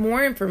would like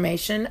more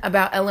information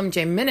about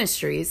LMJ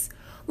Ministries,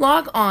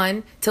 log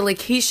on to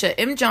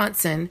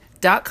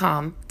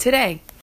LakeishaMJohnson.com today.